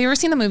home. Have you ever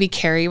seen the movie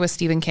Carrie with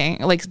Stephen King?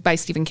 Like by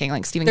Stephen King,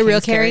 like Stephen King's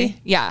real Carrie?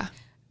 Yeah.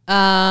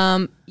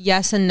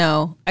 Yes and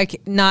no.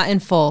 Not in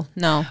full.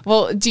 No.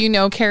 Well, do you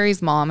know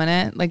Carrie's mom in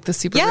it? Like the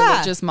super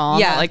religious mom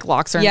that like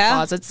locks her in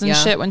closets and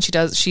shit when she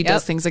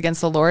does things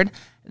against the Lord.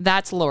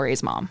 That's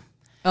Lori's mom.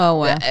 Oh,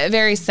 wow.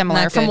 Very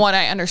similar from what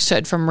I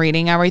understood from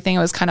reading everything. It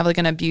was kind of like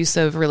an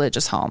abusive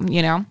religious home,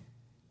 you know?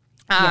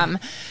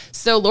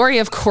 So Lori,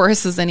 of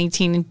course, as any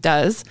teen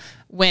does,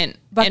 went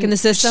back in the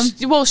system.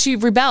 She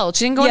rebelled.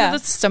 She didn't go into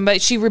the system,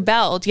 but she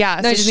rebelled.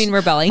 Yeah. No, I just mean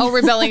rebelling. Oh,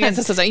 rebelling against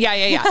the system.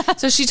 Yeah.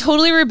 So she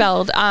totally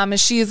rebelled.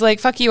 She's like,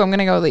 fuck you. I'm going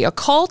to go to the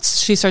occult.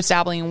 She starts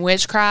dabbling in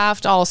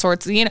witchcraft, all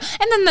sorts of, you know,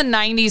 and then the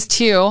 90s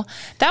too.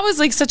 That was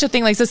like such a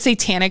thing, like the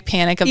satanic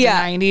panic of the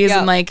 90s.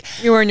 And like,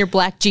 you're wearing your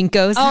black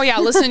Jinkos. Oh yeah.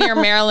 Listen to your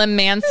Marilyn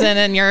Manson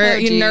and your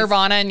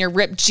Nirvana and your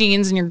ripped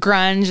jeans and your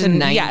grunge. And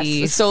 90s.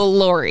 Yes. So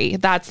Lori,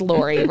 that's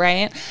Lori,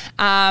 right?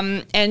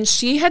 And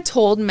she had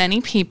told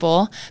many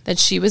people that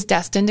she was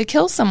destined to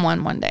kill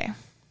someone one day.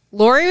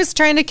 Lori was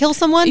trying to kill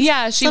someone?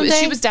 Yeah, she was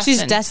destined.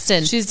 She's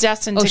destined. She's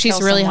destined to kill someone. Oh,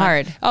 she's really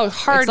hard. Oh,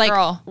 hard it's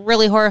girl. Like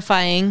really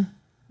horrifying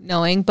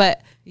knowing,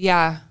 but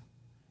yeah.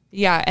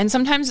 And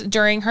sometimes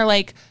during her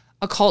like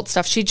occult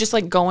stuff, she'd just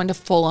like go into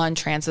full on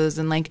trances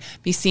and like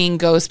be seeing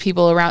ghost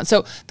people around.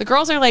 So the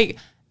girls are like,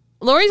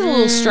 Lori's a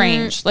little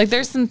strange. Like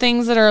there's some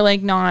things that are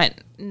like not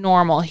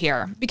normal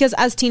here. Because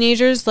as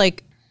teenagers,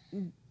 like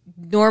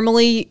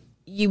normally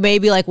you may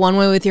be like one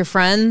way with your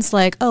friends,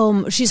 like,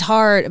 oh, she's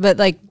hard, but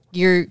like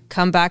you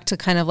come back to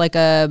kind of like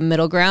a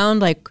middle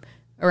ground, like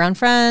around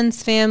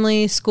friends,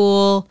 family,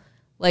 school,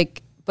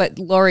 like, but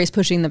Lori's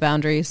pushing the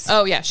boundaries.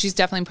 Oh yeah, she's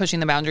definitely pushing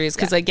the boundaries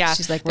because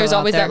she's like, there's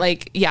always that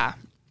like,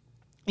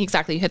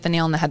 exactly. You hit the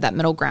nail on the head, that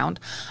middle ground.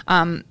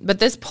 But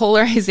this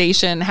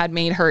polarization had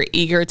made her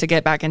eager to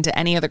get back into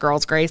any of the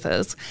girls'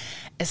 graces,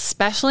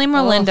 especially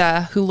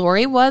Melinda, who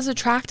Lori was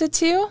attracted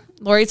to.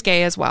 Lori's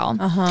gay as well.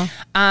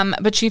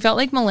 But she felt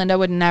like Melinda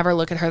would never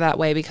look at her that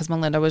way because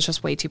Melinda was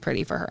just way too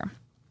pretty for her.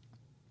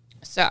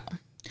 So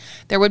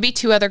there would be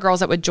 2 other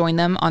girls that would join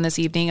them on this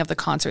evening of the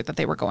concert that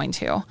they were going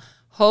to.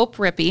 Hope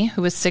Rippey,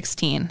 who was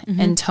 16,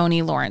 and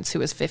Tony Lawrence, who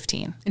was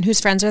 15. And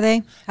whose friends are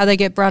they? How they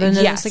get brought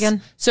into this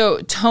again? So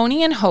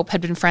Tony and Hope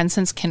had been friends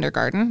since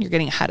kindergarten. You're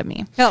getting ahead of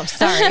me. Oh,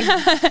 sorry.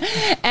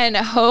 And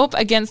Hope,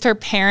 against her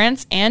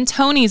parents and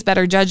Tony's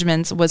better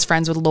judgments, was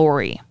friends with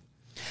Lori.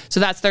 So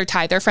that's their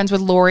tie. They're friends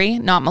with Lori,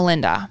 not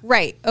Melinda.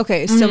 Right.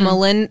 Okay. So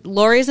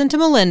Lori's into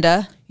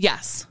Melinda.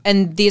 Yes.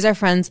 And these are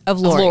friends of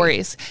Lori.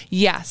 Lori's.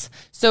 Yes.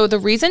 So the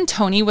reason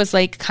Tony was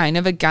like kind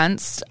of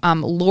against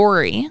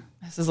Lori,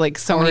 this is like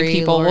so many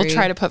people. Lori. We'll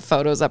try to put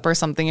photos up or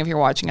something if you're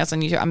watching us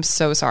on YouTube. I'm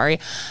so sorry.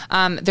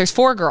 There's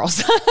 4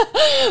 girls.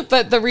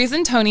 But the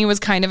reason Tony was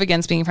kind of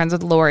against being friends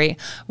with Lori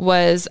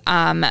was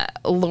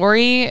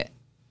Lori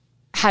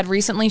had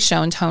recently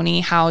shown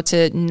Tony how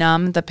to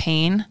numb the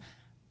pain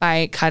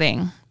by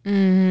cutting.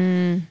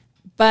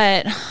 But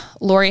But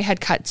Lori had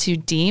cut too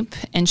deep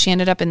and she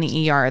ended up in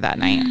the ER that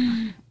night.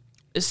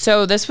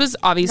 So this was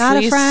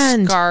obviously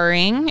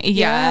scarring.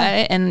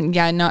 Yeah. And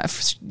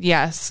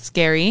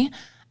scary.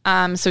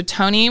 So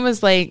Tony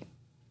was like,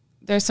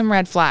 there's some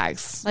red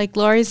flags. Like,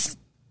 Lori's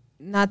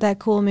not that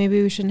cool.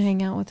 Maybe we shouldn't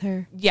hang out with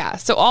her. Yeah.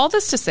 So all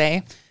this to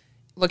say,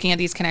 looking at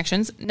these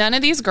connections, none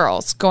of these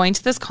girls going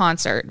to this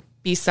concert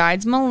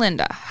besides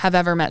Melinda have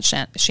ever met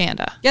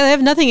Shanda. Yeah, they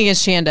have nothing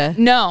against Shanda.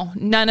 No,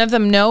 none of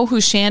them know who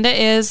Shanda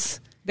is.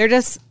 They're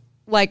just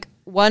like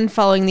one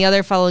following the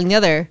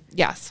other.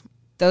 Yes.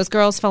 Those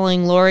girls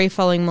following Lori,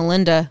 following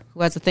Melinda,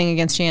 who has a thing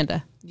against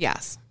Shanda.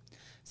 Yes.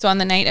 So on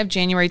the night of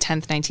January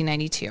 10th,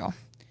 1992,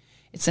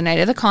 it's the night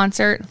of the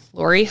concert.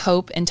 Lori,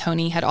 Hope, and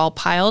Tony had all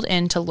piled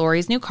into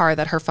Lori's new car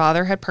that her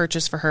father had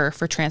purchased for her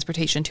for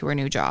transportation to her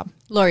new job.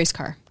 Lori's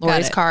car.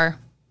 Lori's car.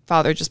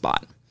 Father just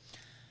bought.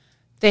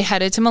 They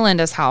headed to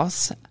Melinda's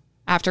house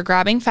after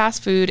grabbing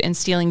fast food and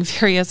stealing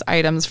various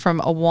items from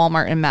a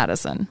Walmart in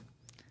Madison.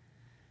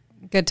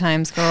 Good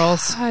times,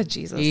 girls. Oh,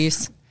 Jesus.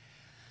 Jeez.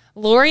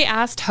 Lori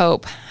asked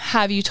Hope,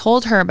 have you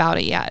told her about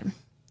it yet?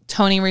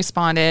 Tony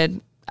responded,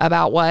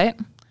 about what?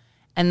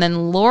 And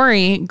then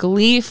Lori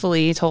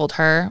gleefully told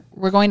her,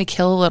 we're going to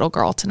kill a little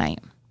girl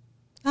tonight.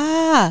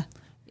 Ah.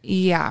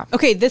 Yeah.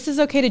 Okay, this is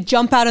okay to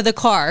jump out of the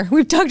car.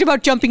 We've talked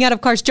about jumping out of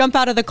cars. Jump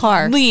out of the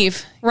car.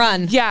 Leave.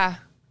 Run. Yeah.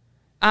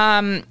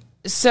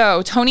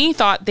 So Tony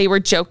thought they were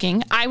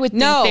joking. I would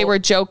think they were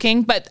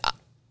joking, but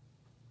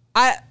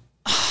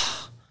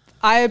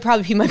I would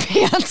probably pee my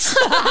pants.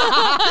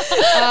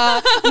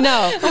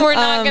 No. We're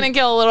not going to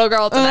kill a little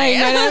girl tonight.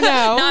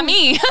 No. Not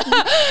me.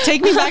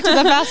 Take me back to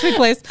the fast food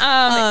place.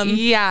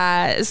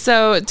 Yeah.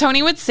 So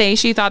Tony would say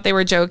she thought they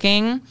were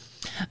joking.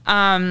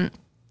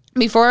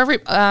 Before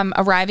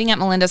arriving at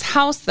Melinda's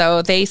house,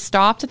 though, they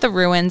stopped at the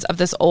ruins of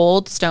this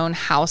old stone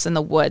house in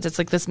the woods. It's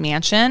like this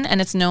mansion,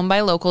 and it's known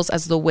by locals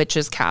as the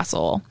Witch's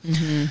Castle.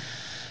 Mm-hmm.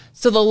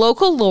 So the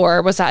local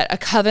lore was that a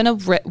coven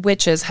of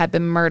witches had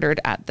been murdered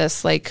at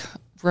this, like,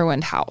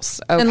 ruined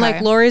house. Okay. And,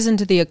 like, Lori's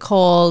into the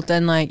occult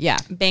and, like, yeah.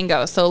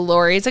 Bingo. So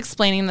Lori's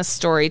explaining the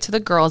story to the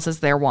girls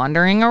as they're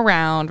wandering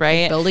around,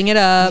 right? Building it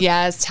up.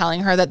 Yes,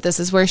 telling her that this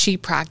is where she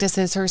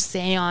practices her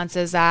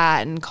seances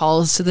at and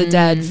calls to the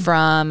dead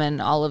from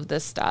and all of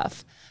this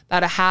stuff.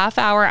 About a half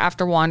hour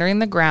after wandering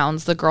the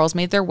grounds, the girls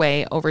made their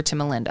way over to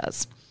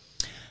Melinda's,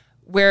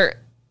 where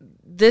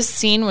this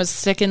scene was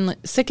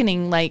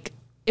sickening. Like,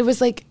 it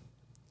was like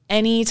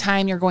any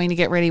time you're going to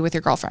get ready with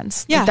your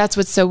girlfriends. Yeah. Like, that's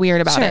what's so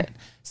weird about it.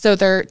 So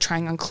they're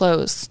trying on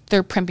clothes.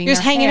 They're primping You're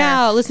just their hanging hair,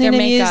 out, listening to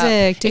makeup,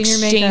 music, doing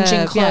your makeup.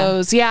 exchanging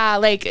clothes. Yeah,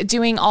 like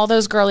doing all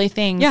those girly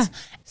things. Yeah.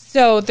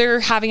 So they're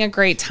having a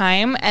great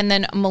time. And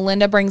then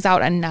Melinda brings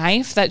out a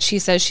knife that she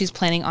says she's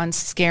planning on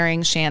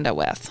scaring Shanda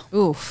with.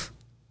 Oof.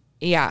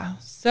 Yeah.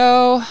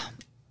 So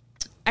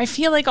I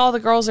feel like all the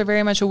girls are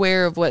very much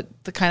aware of what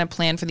the kind of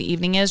plan for the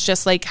evening is,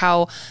 just like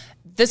how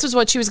this was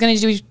what she was going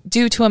to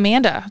do to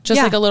Amanda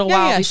just like a little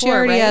while before. She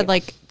already had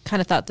like kind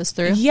of thought this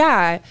through.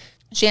 Yeah.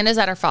 Shanda's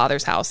at her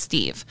father's house,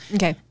 Steve.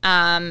 Okay.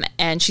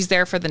 And she's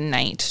there for the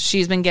night.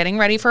 She's been getting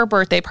ready for a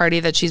birthday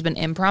party that she's been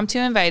impromptu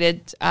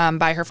invited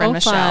by her friend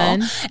Michelle.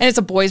 Fun. And it's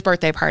a boy's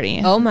birthday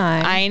party. Oh my.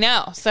 I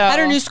know. So at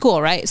her new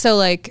school, right? So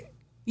like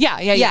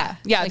Yeah.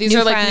 Like these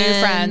are like new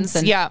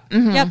friends. Yeah.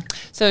 Mm-hmm. Yep.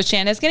 So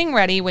Shanda's getting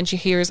ready when she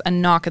hears a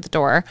knock at the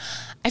door.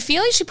 I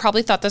feel like she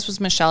probably thought this was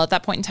Michelle at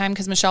that point in time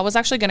because Michelle was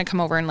actually going to come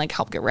over and like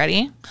help get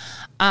ready.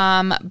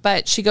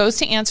 But she goes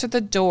to answer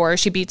the door.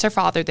 She beats her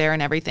father there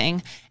and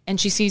everything. And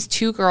she sees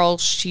two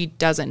girls she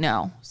doesn't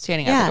know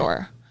standing at the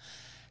door.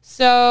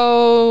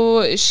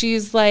 So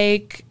she's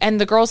like, and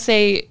the girls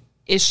say,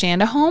 is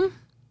Shanda home?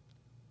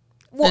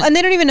 Well, and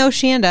they don't even know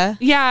Shanda.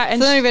 Yeah.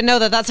 And so they don't even know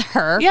that that's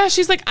her. Yeah.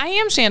 She's like, I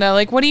am Shanda.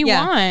 Like, what do you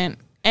want?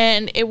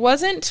 And it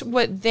wasn't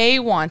what they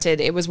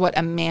wanted. It was what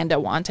Amanda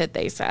wanted,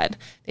 they said.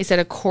 They said,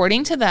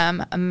 according to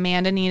them,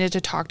 Amanda needed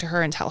to talk to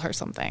her and tell her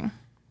something.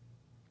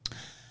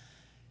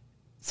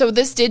 So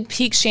this did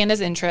pique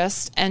Shanda's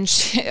interest. And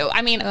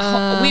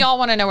we all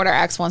want to know what our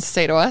ex wants to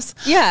say to us.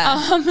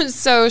 Yeah.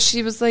 So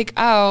she was like,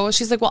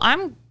 she's like, well,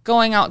 I'm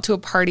going out to a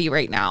party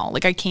right now.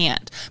 Like, I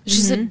can't. But she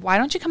said, why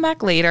don't you come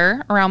back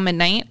later around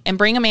midnight and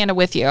bring Amanda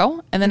with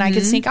you? And then I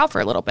could sneak out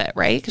for a little bit,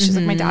 right? Because she's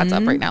like, my dad's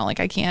up right now. Like,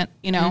 I can't,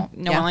 no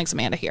one likes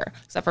Amanda here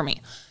except for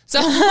me. So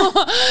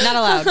not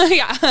allowed.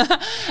 Yeah.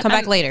 Come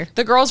back later.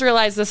 The girls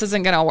realize this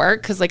isn't going to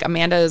work because like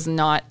Amanda is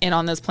not in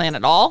on this plan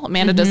at all.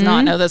 Amanda does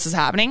not know this is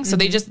happening. So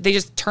they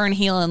just turn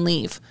heel and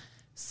leave.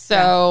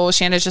 So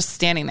Shanda's just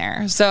standing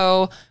there.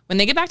 So when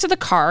they get back to the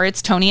car,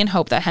 it's Tony and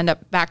Hope that end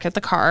up back at the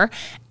car.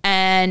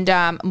 And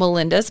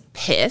Melinda's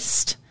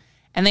pissed.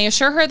 And they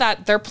assure her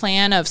that their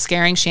plan of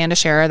scaring Shanda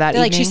Shara that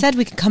evening. Like she said,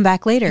 we can come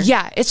back later.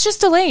 Yeah, it's just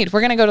delayed.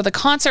 We're going to go to the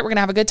concert. We're going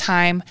to have a good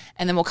time.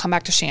 And then we'll come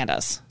back to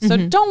Shanda's. So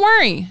don't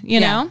worry,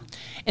 you know.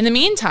 In the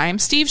meantime,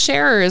 Steve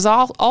Scherer is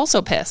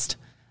also pissed.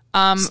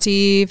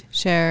 Steve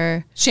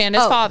Scherer.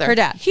 Shanda's father. Her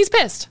dad. He's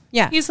pissed.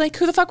 Yeah. He's like,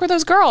 who the fuck were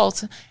those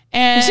girls?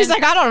 And she's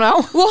like, I don't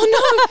know. Well,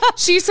 no.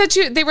 She said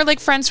they were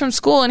like friends from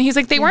school. And he's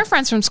like, they weren't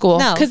friends from school.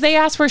 No. Because they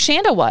asked where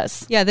Shanda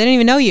was. Yeah, they didn't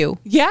even know you.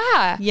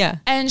 Yeah. Yeah.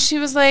 And she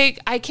was like,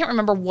 I can't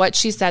remember what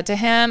she said to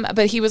him,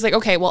 but he was like,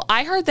 okay, well,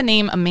 I heard the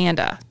name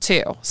Amanda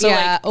too. So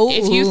Yeah. like,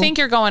 if you think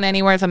you're going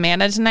anywhere with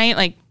Amanda tonight,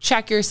 like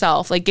check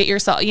yourself, like get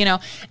yourself, you know.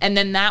 And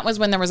then that was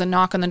when there was a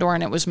knock on the door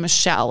and it was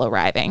Michelle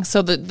arriving.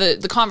 So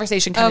the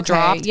conversation kind of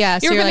dropped. Yeah.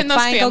 You've been in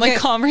those family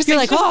conversations. You're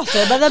like, oh,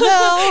 so by the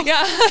bill.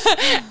 Yeah.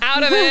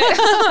 Out of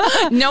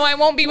it. No, I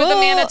won't be with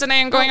Amanda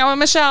tonight. I'm going out with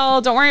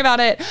Michelle. Don't worry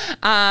about it.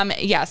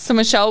 Yes. So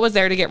Michelle was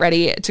there to get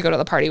ready to go to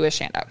the party with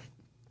Shanda.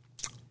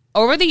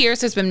 Over the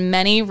years, there's been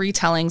many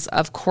retellings,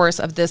 of course,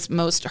 of this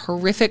most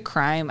horrific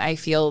crime. I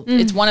feel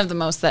it's one of the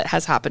most that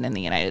has happened in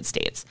the United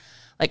States.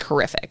 Like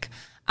horrific.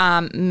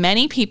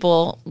 Many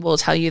people will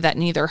tell you that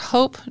neither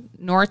Hope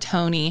nor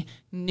Tony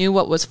knew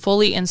what was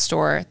fully in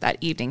store that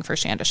evening for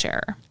Shanda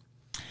Sharer.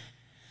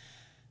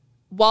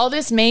 While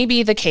this may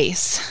be the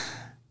case,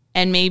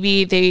 and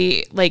maybe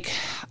they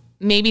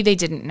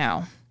didn't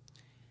know,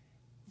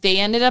 they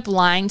ended up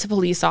lying to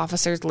police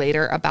officers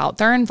later about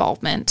their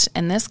involvement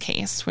in this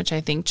case, which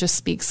I think just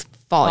speaks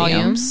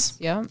volumes.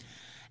 Yeah.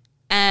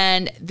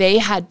 And they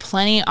had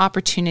plenty of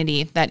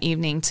opportunity that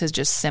evening to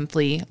just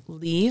simply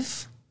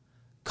leave,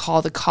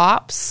 call the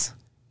cops.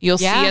 You'll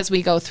see as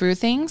we go through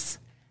things.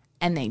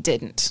 And they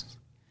didn't.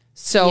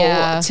 So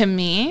to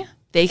me,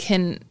 they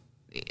can...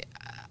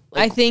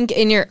 I think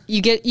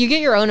you get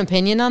your own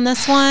opinion on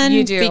this one.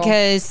 You do.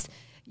 Because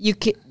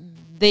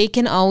they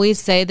can always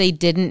say they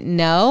didn't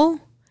know.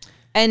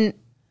 And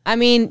I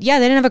mean, they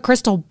didn't have a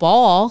crystal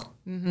ball,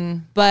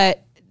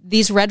 but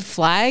these red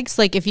flags,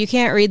 like if you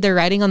can't read the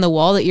writing on the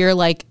wall that you're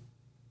like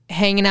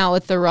hanging out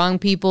with the wrong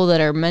people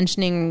that are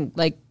mentioning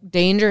like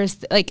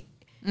dangerous, like,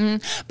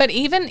 but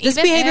even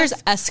behavior's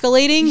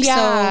escalating.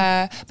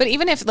 Yeah. So. But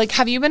even if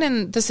have you been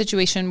in the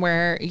situation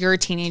where you're a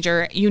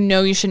teenager, you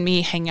know, you shouldn't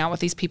be hanging out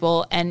with these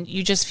people and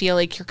you just feel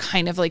like you're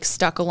kind of like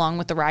stuck along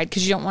with the ride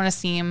because you don't want to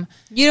seem,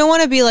 you don't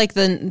want to be like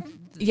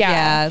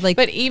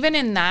but even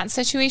in that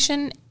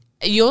situation,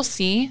 you'll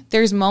see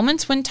there's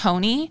moments when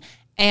Tony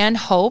and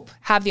Hope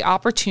have the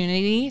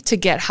opportunity to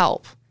get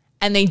help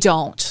and they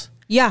don't.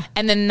 Yeah.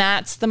 And then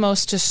that's the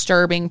most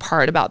disturbing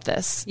part about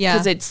this. Yeah.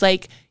 Because it's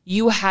like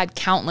you had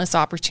countless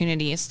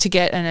opportunities to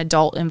get an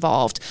adult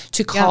involved,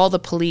 to call the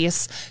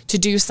police, to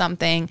do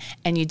something,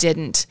 and you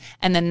didn't.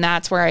 And then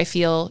that's where I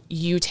feel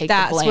you take the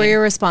blame. That's where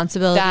your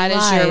responsibility lies.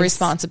 lies. That is your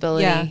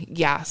responsibility. Yeah.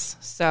 Yes.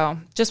 So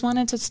just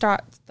wanted to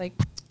start,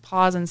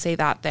 pause and say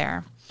that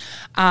there.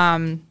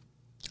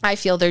 I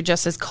feel they're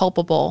just as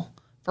culpable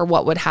for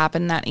what would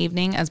happen that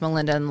evening as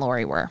Melinda and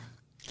Lori were.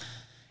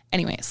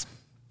 Anyways,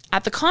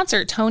 at the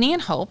concert, Tony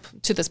and Hope,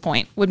 to this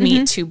point, would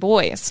meet two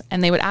boys,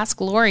 and they would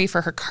ask Lori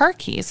for her car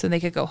keys so they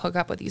could go hook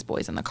up with these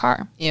boys in the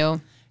car.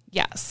 Ew.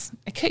 Yes.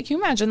 Can you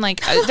imagine,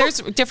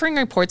 there's differing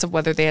reports of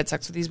whether they had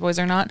sex with these boys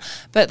or not,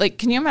 but,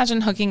 can you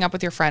imagine hooking up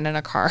with your friend in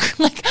a car?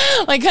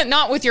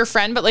 Not with your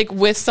friend, but,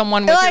 with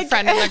someone with your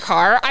friend in the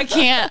car? I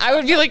can't. I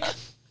would be like...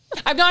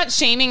 I'm not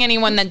shaming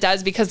anyone that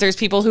does because there's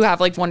people who have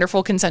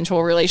wonderful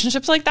consensual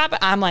relationships like that, but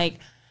I'm like,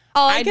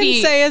 all I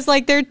can say is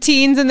they're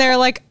teens and they're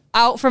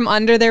out from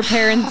under their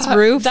parents'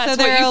 roof. That's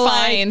so what you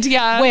find.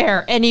 Yeah.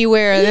 Where?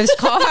 Anywhere. This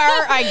car,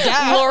 I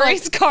guess.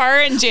 Lori's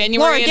car in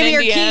January Lori, in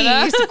give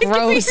Indiana. Me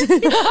your keys.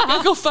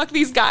 Gross. Go fuck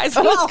these guys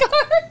in this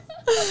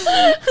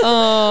car.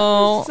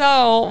 Oh.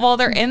 So while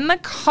they're in the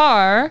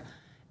car,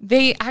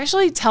 they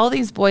actually tell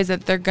these boys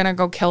that they're going to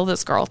go kill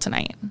this girl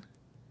tonight.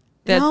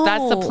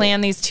 That's the plan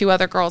these two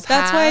other girls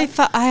have. That's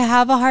why I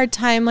have a hard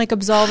time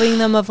absolving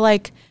them of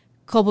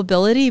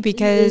culpability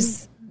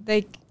because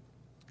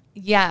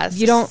yes,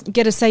 you don't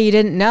get to say you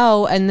didn't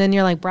know and then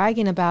you're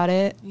bragging about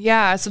it.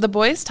 Yeah. So the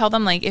boys tell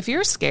them if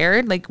you're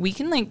scared, we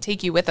can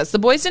take you with us. The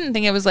boys didn't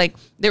think it was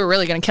they were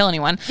really going to kill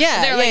anyone.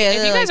 Yeah. They're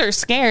if you guys are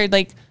scared,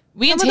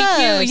 we can take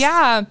you.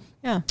 Yeah.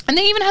 Yeah. And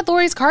they even had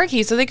Lori's car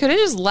key, so they could have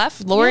just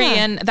left Lori,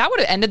 and that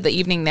would have ended the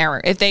evening there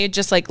if they had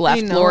just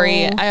left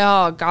Lori.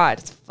 Oh God,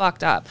 it's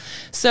fucked up.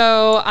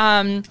 So,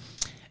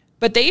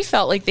 but they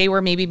felt like they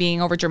were maybe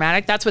being over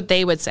dramatic. That's what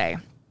they would say,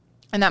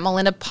 and that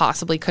Melinda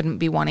possibly couldn't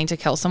be wanting to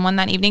kill someone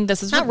that evening.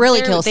 This is not what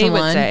really kill they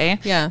someone. Would say.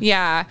 Yeah,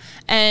 yeah.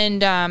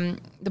 And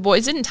the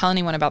boys didn't tell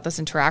anyone about this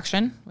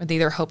interaction with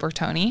either Hope or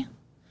Tony.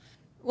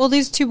 Well,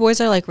 these two boys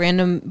are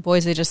random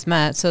boys they just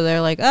met, so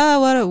they're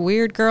oh, what a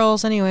weird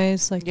girls,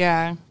 anyways.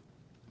 Yeah.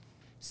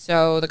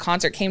 So the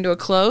concert came to a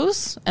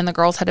close and the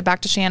girls headed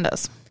back to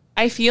Shanda's.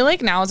 I feel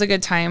like now is a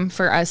good time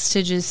for us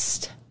to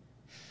just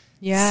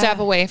step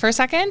away for a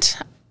second.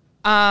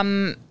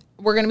 We're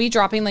going to be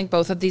dropping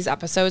both of these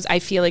episodes. I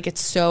feel like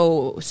it's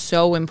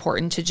so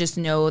important to just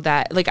know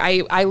that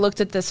I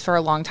looked at this for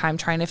a long time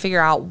trying to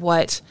figure out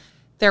what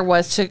there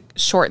was to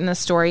shorten the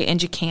story,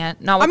 and you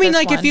can't. Not with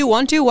this one. If you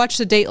want to watch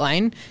the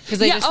Dateline because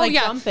they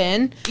jump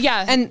in.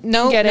 Yeah. And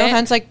no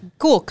offense,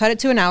 cool, cut it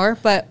to an hour.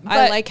 But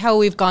I like how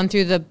we've gone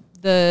through the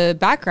the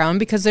background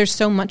because there's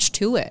so much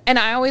to it. And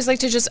I always like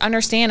to just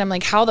understand, I'm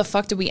like, how the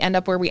fuck did we end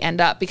up where we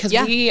end up? Because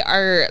we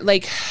are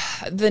like,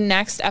 the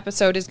next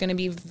episode is going to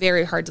be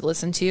very hard to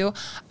listen to.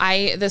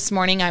 This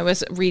morning I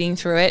was reading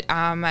through it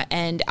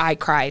and I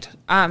cried.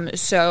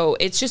 So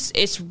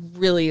it's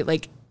really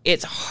like,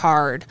 it's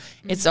hard.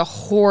 It's a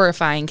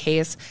horrifying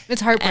case.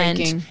 It's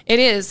heartbreaking. And it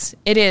is.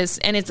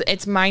 And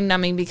it's mind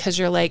numbing because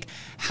you're like,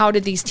 how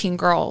did these teen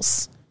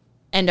girls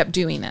end up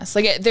doing this?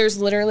 Like there's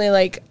literally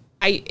like,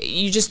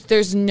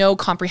 there's no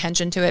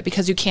comprehension to it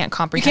because you can't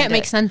comprehend it. You can't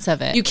make sense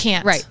of it. You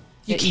can't. Right.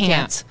 You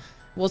can't.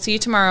 We'll see you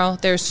tomorrow.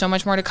 There's so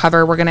much more to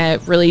cover. We're going to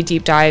really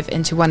deep dive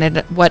into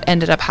what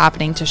ended up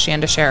happening to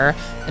Shanda Sharer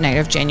the night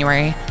of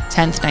January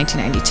 10th,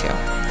 1992.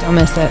 Don't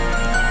miss it.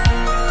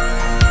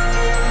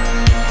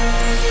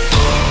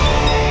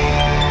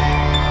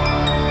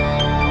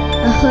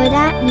 A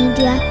Huda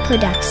Media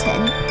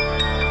Production.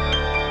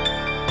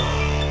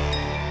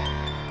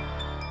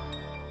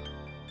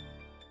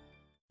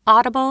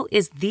 Audible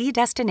is the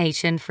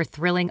destination for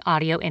thrilling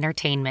audio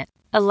entertainment.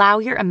 Allow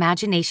your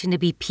imagination to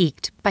be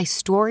piqued by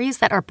stories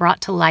that are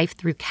brought to life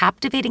through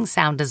captivating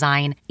sound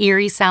design,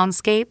 eerie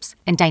soundscapes,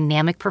 and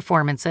dynamic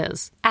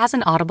performances. As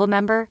an Audible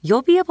member,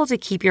 you'll be able to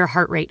keep your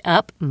heart rate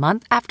up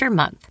month after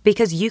month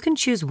because you can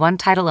choose one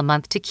title a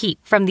month to keep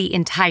from the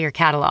entire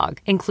catalog,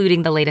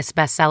 including the latest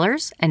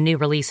bestsellers and new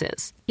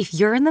releases. If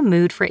you're in the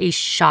mood for a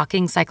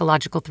shocking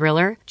psychological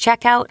thriller,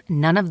 check out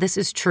None of This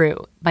Is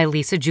True by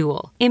Lisa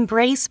Jewell.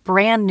 Embrace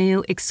brand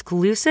new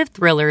exclusive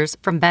thrillers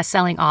from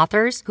best-selling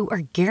authors who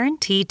are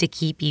guaranteed to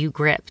keep you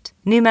gripped.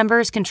 New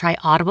members can try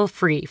Audible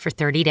free for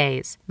 30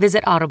 days.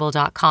 Visit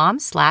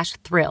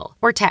audible.com/thrill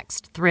or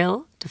text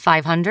thrill to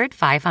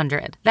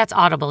 500-500. That's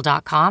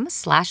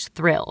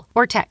audible.com/thrill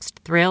or text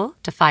thrill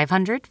to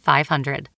 500-500.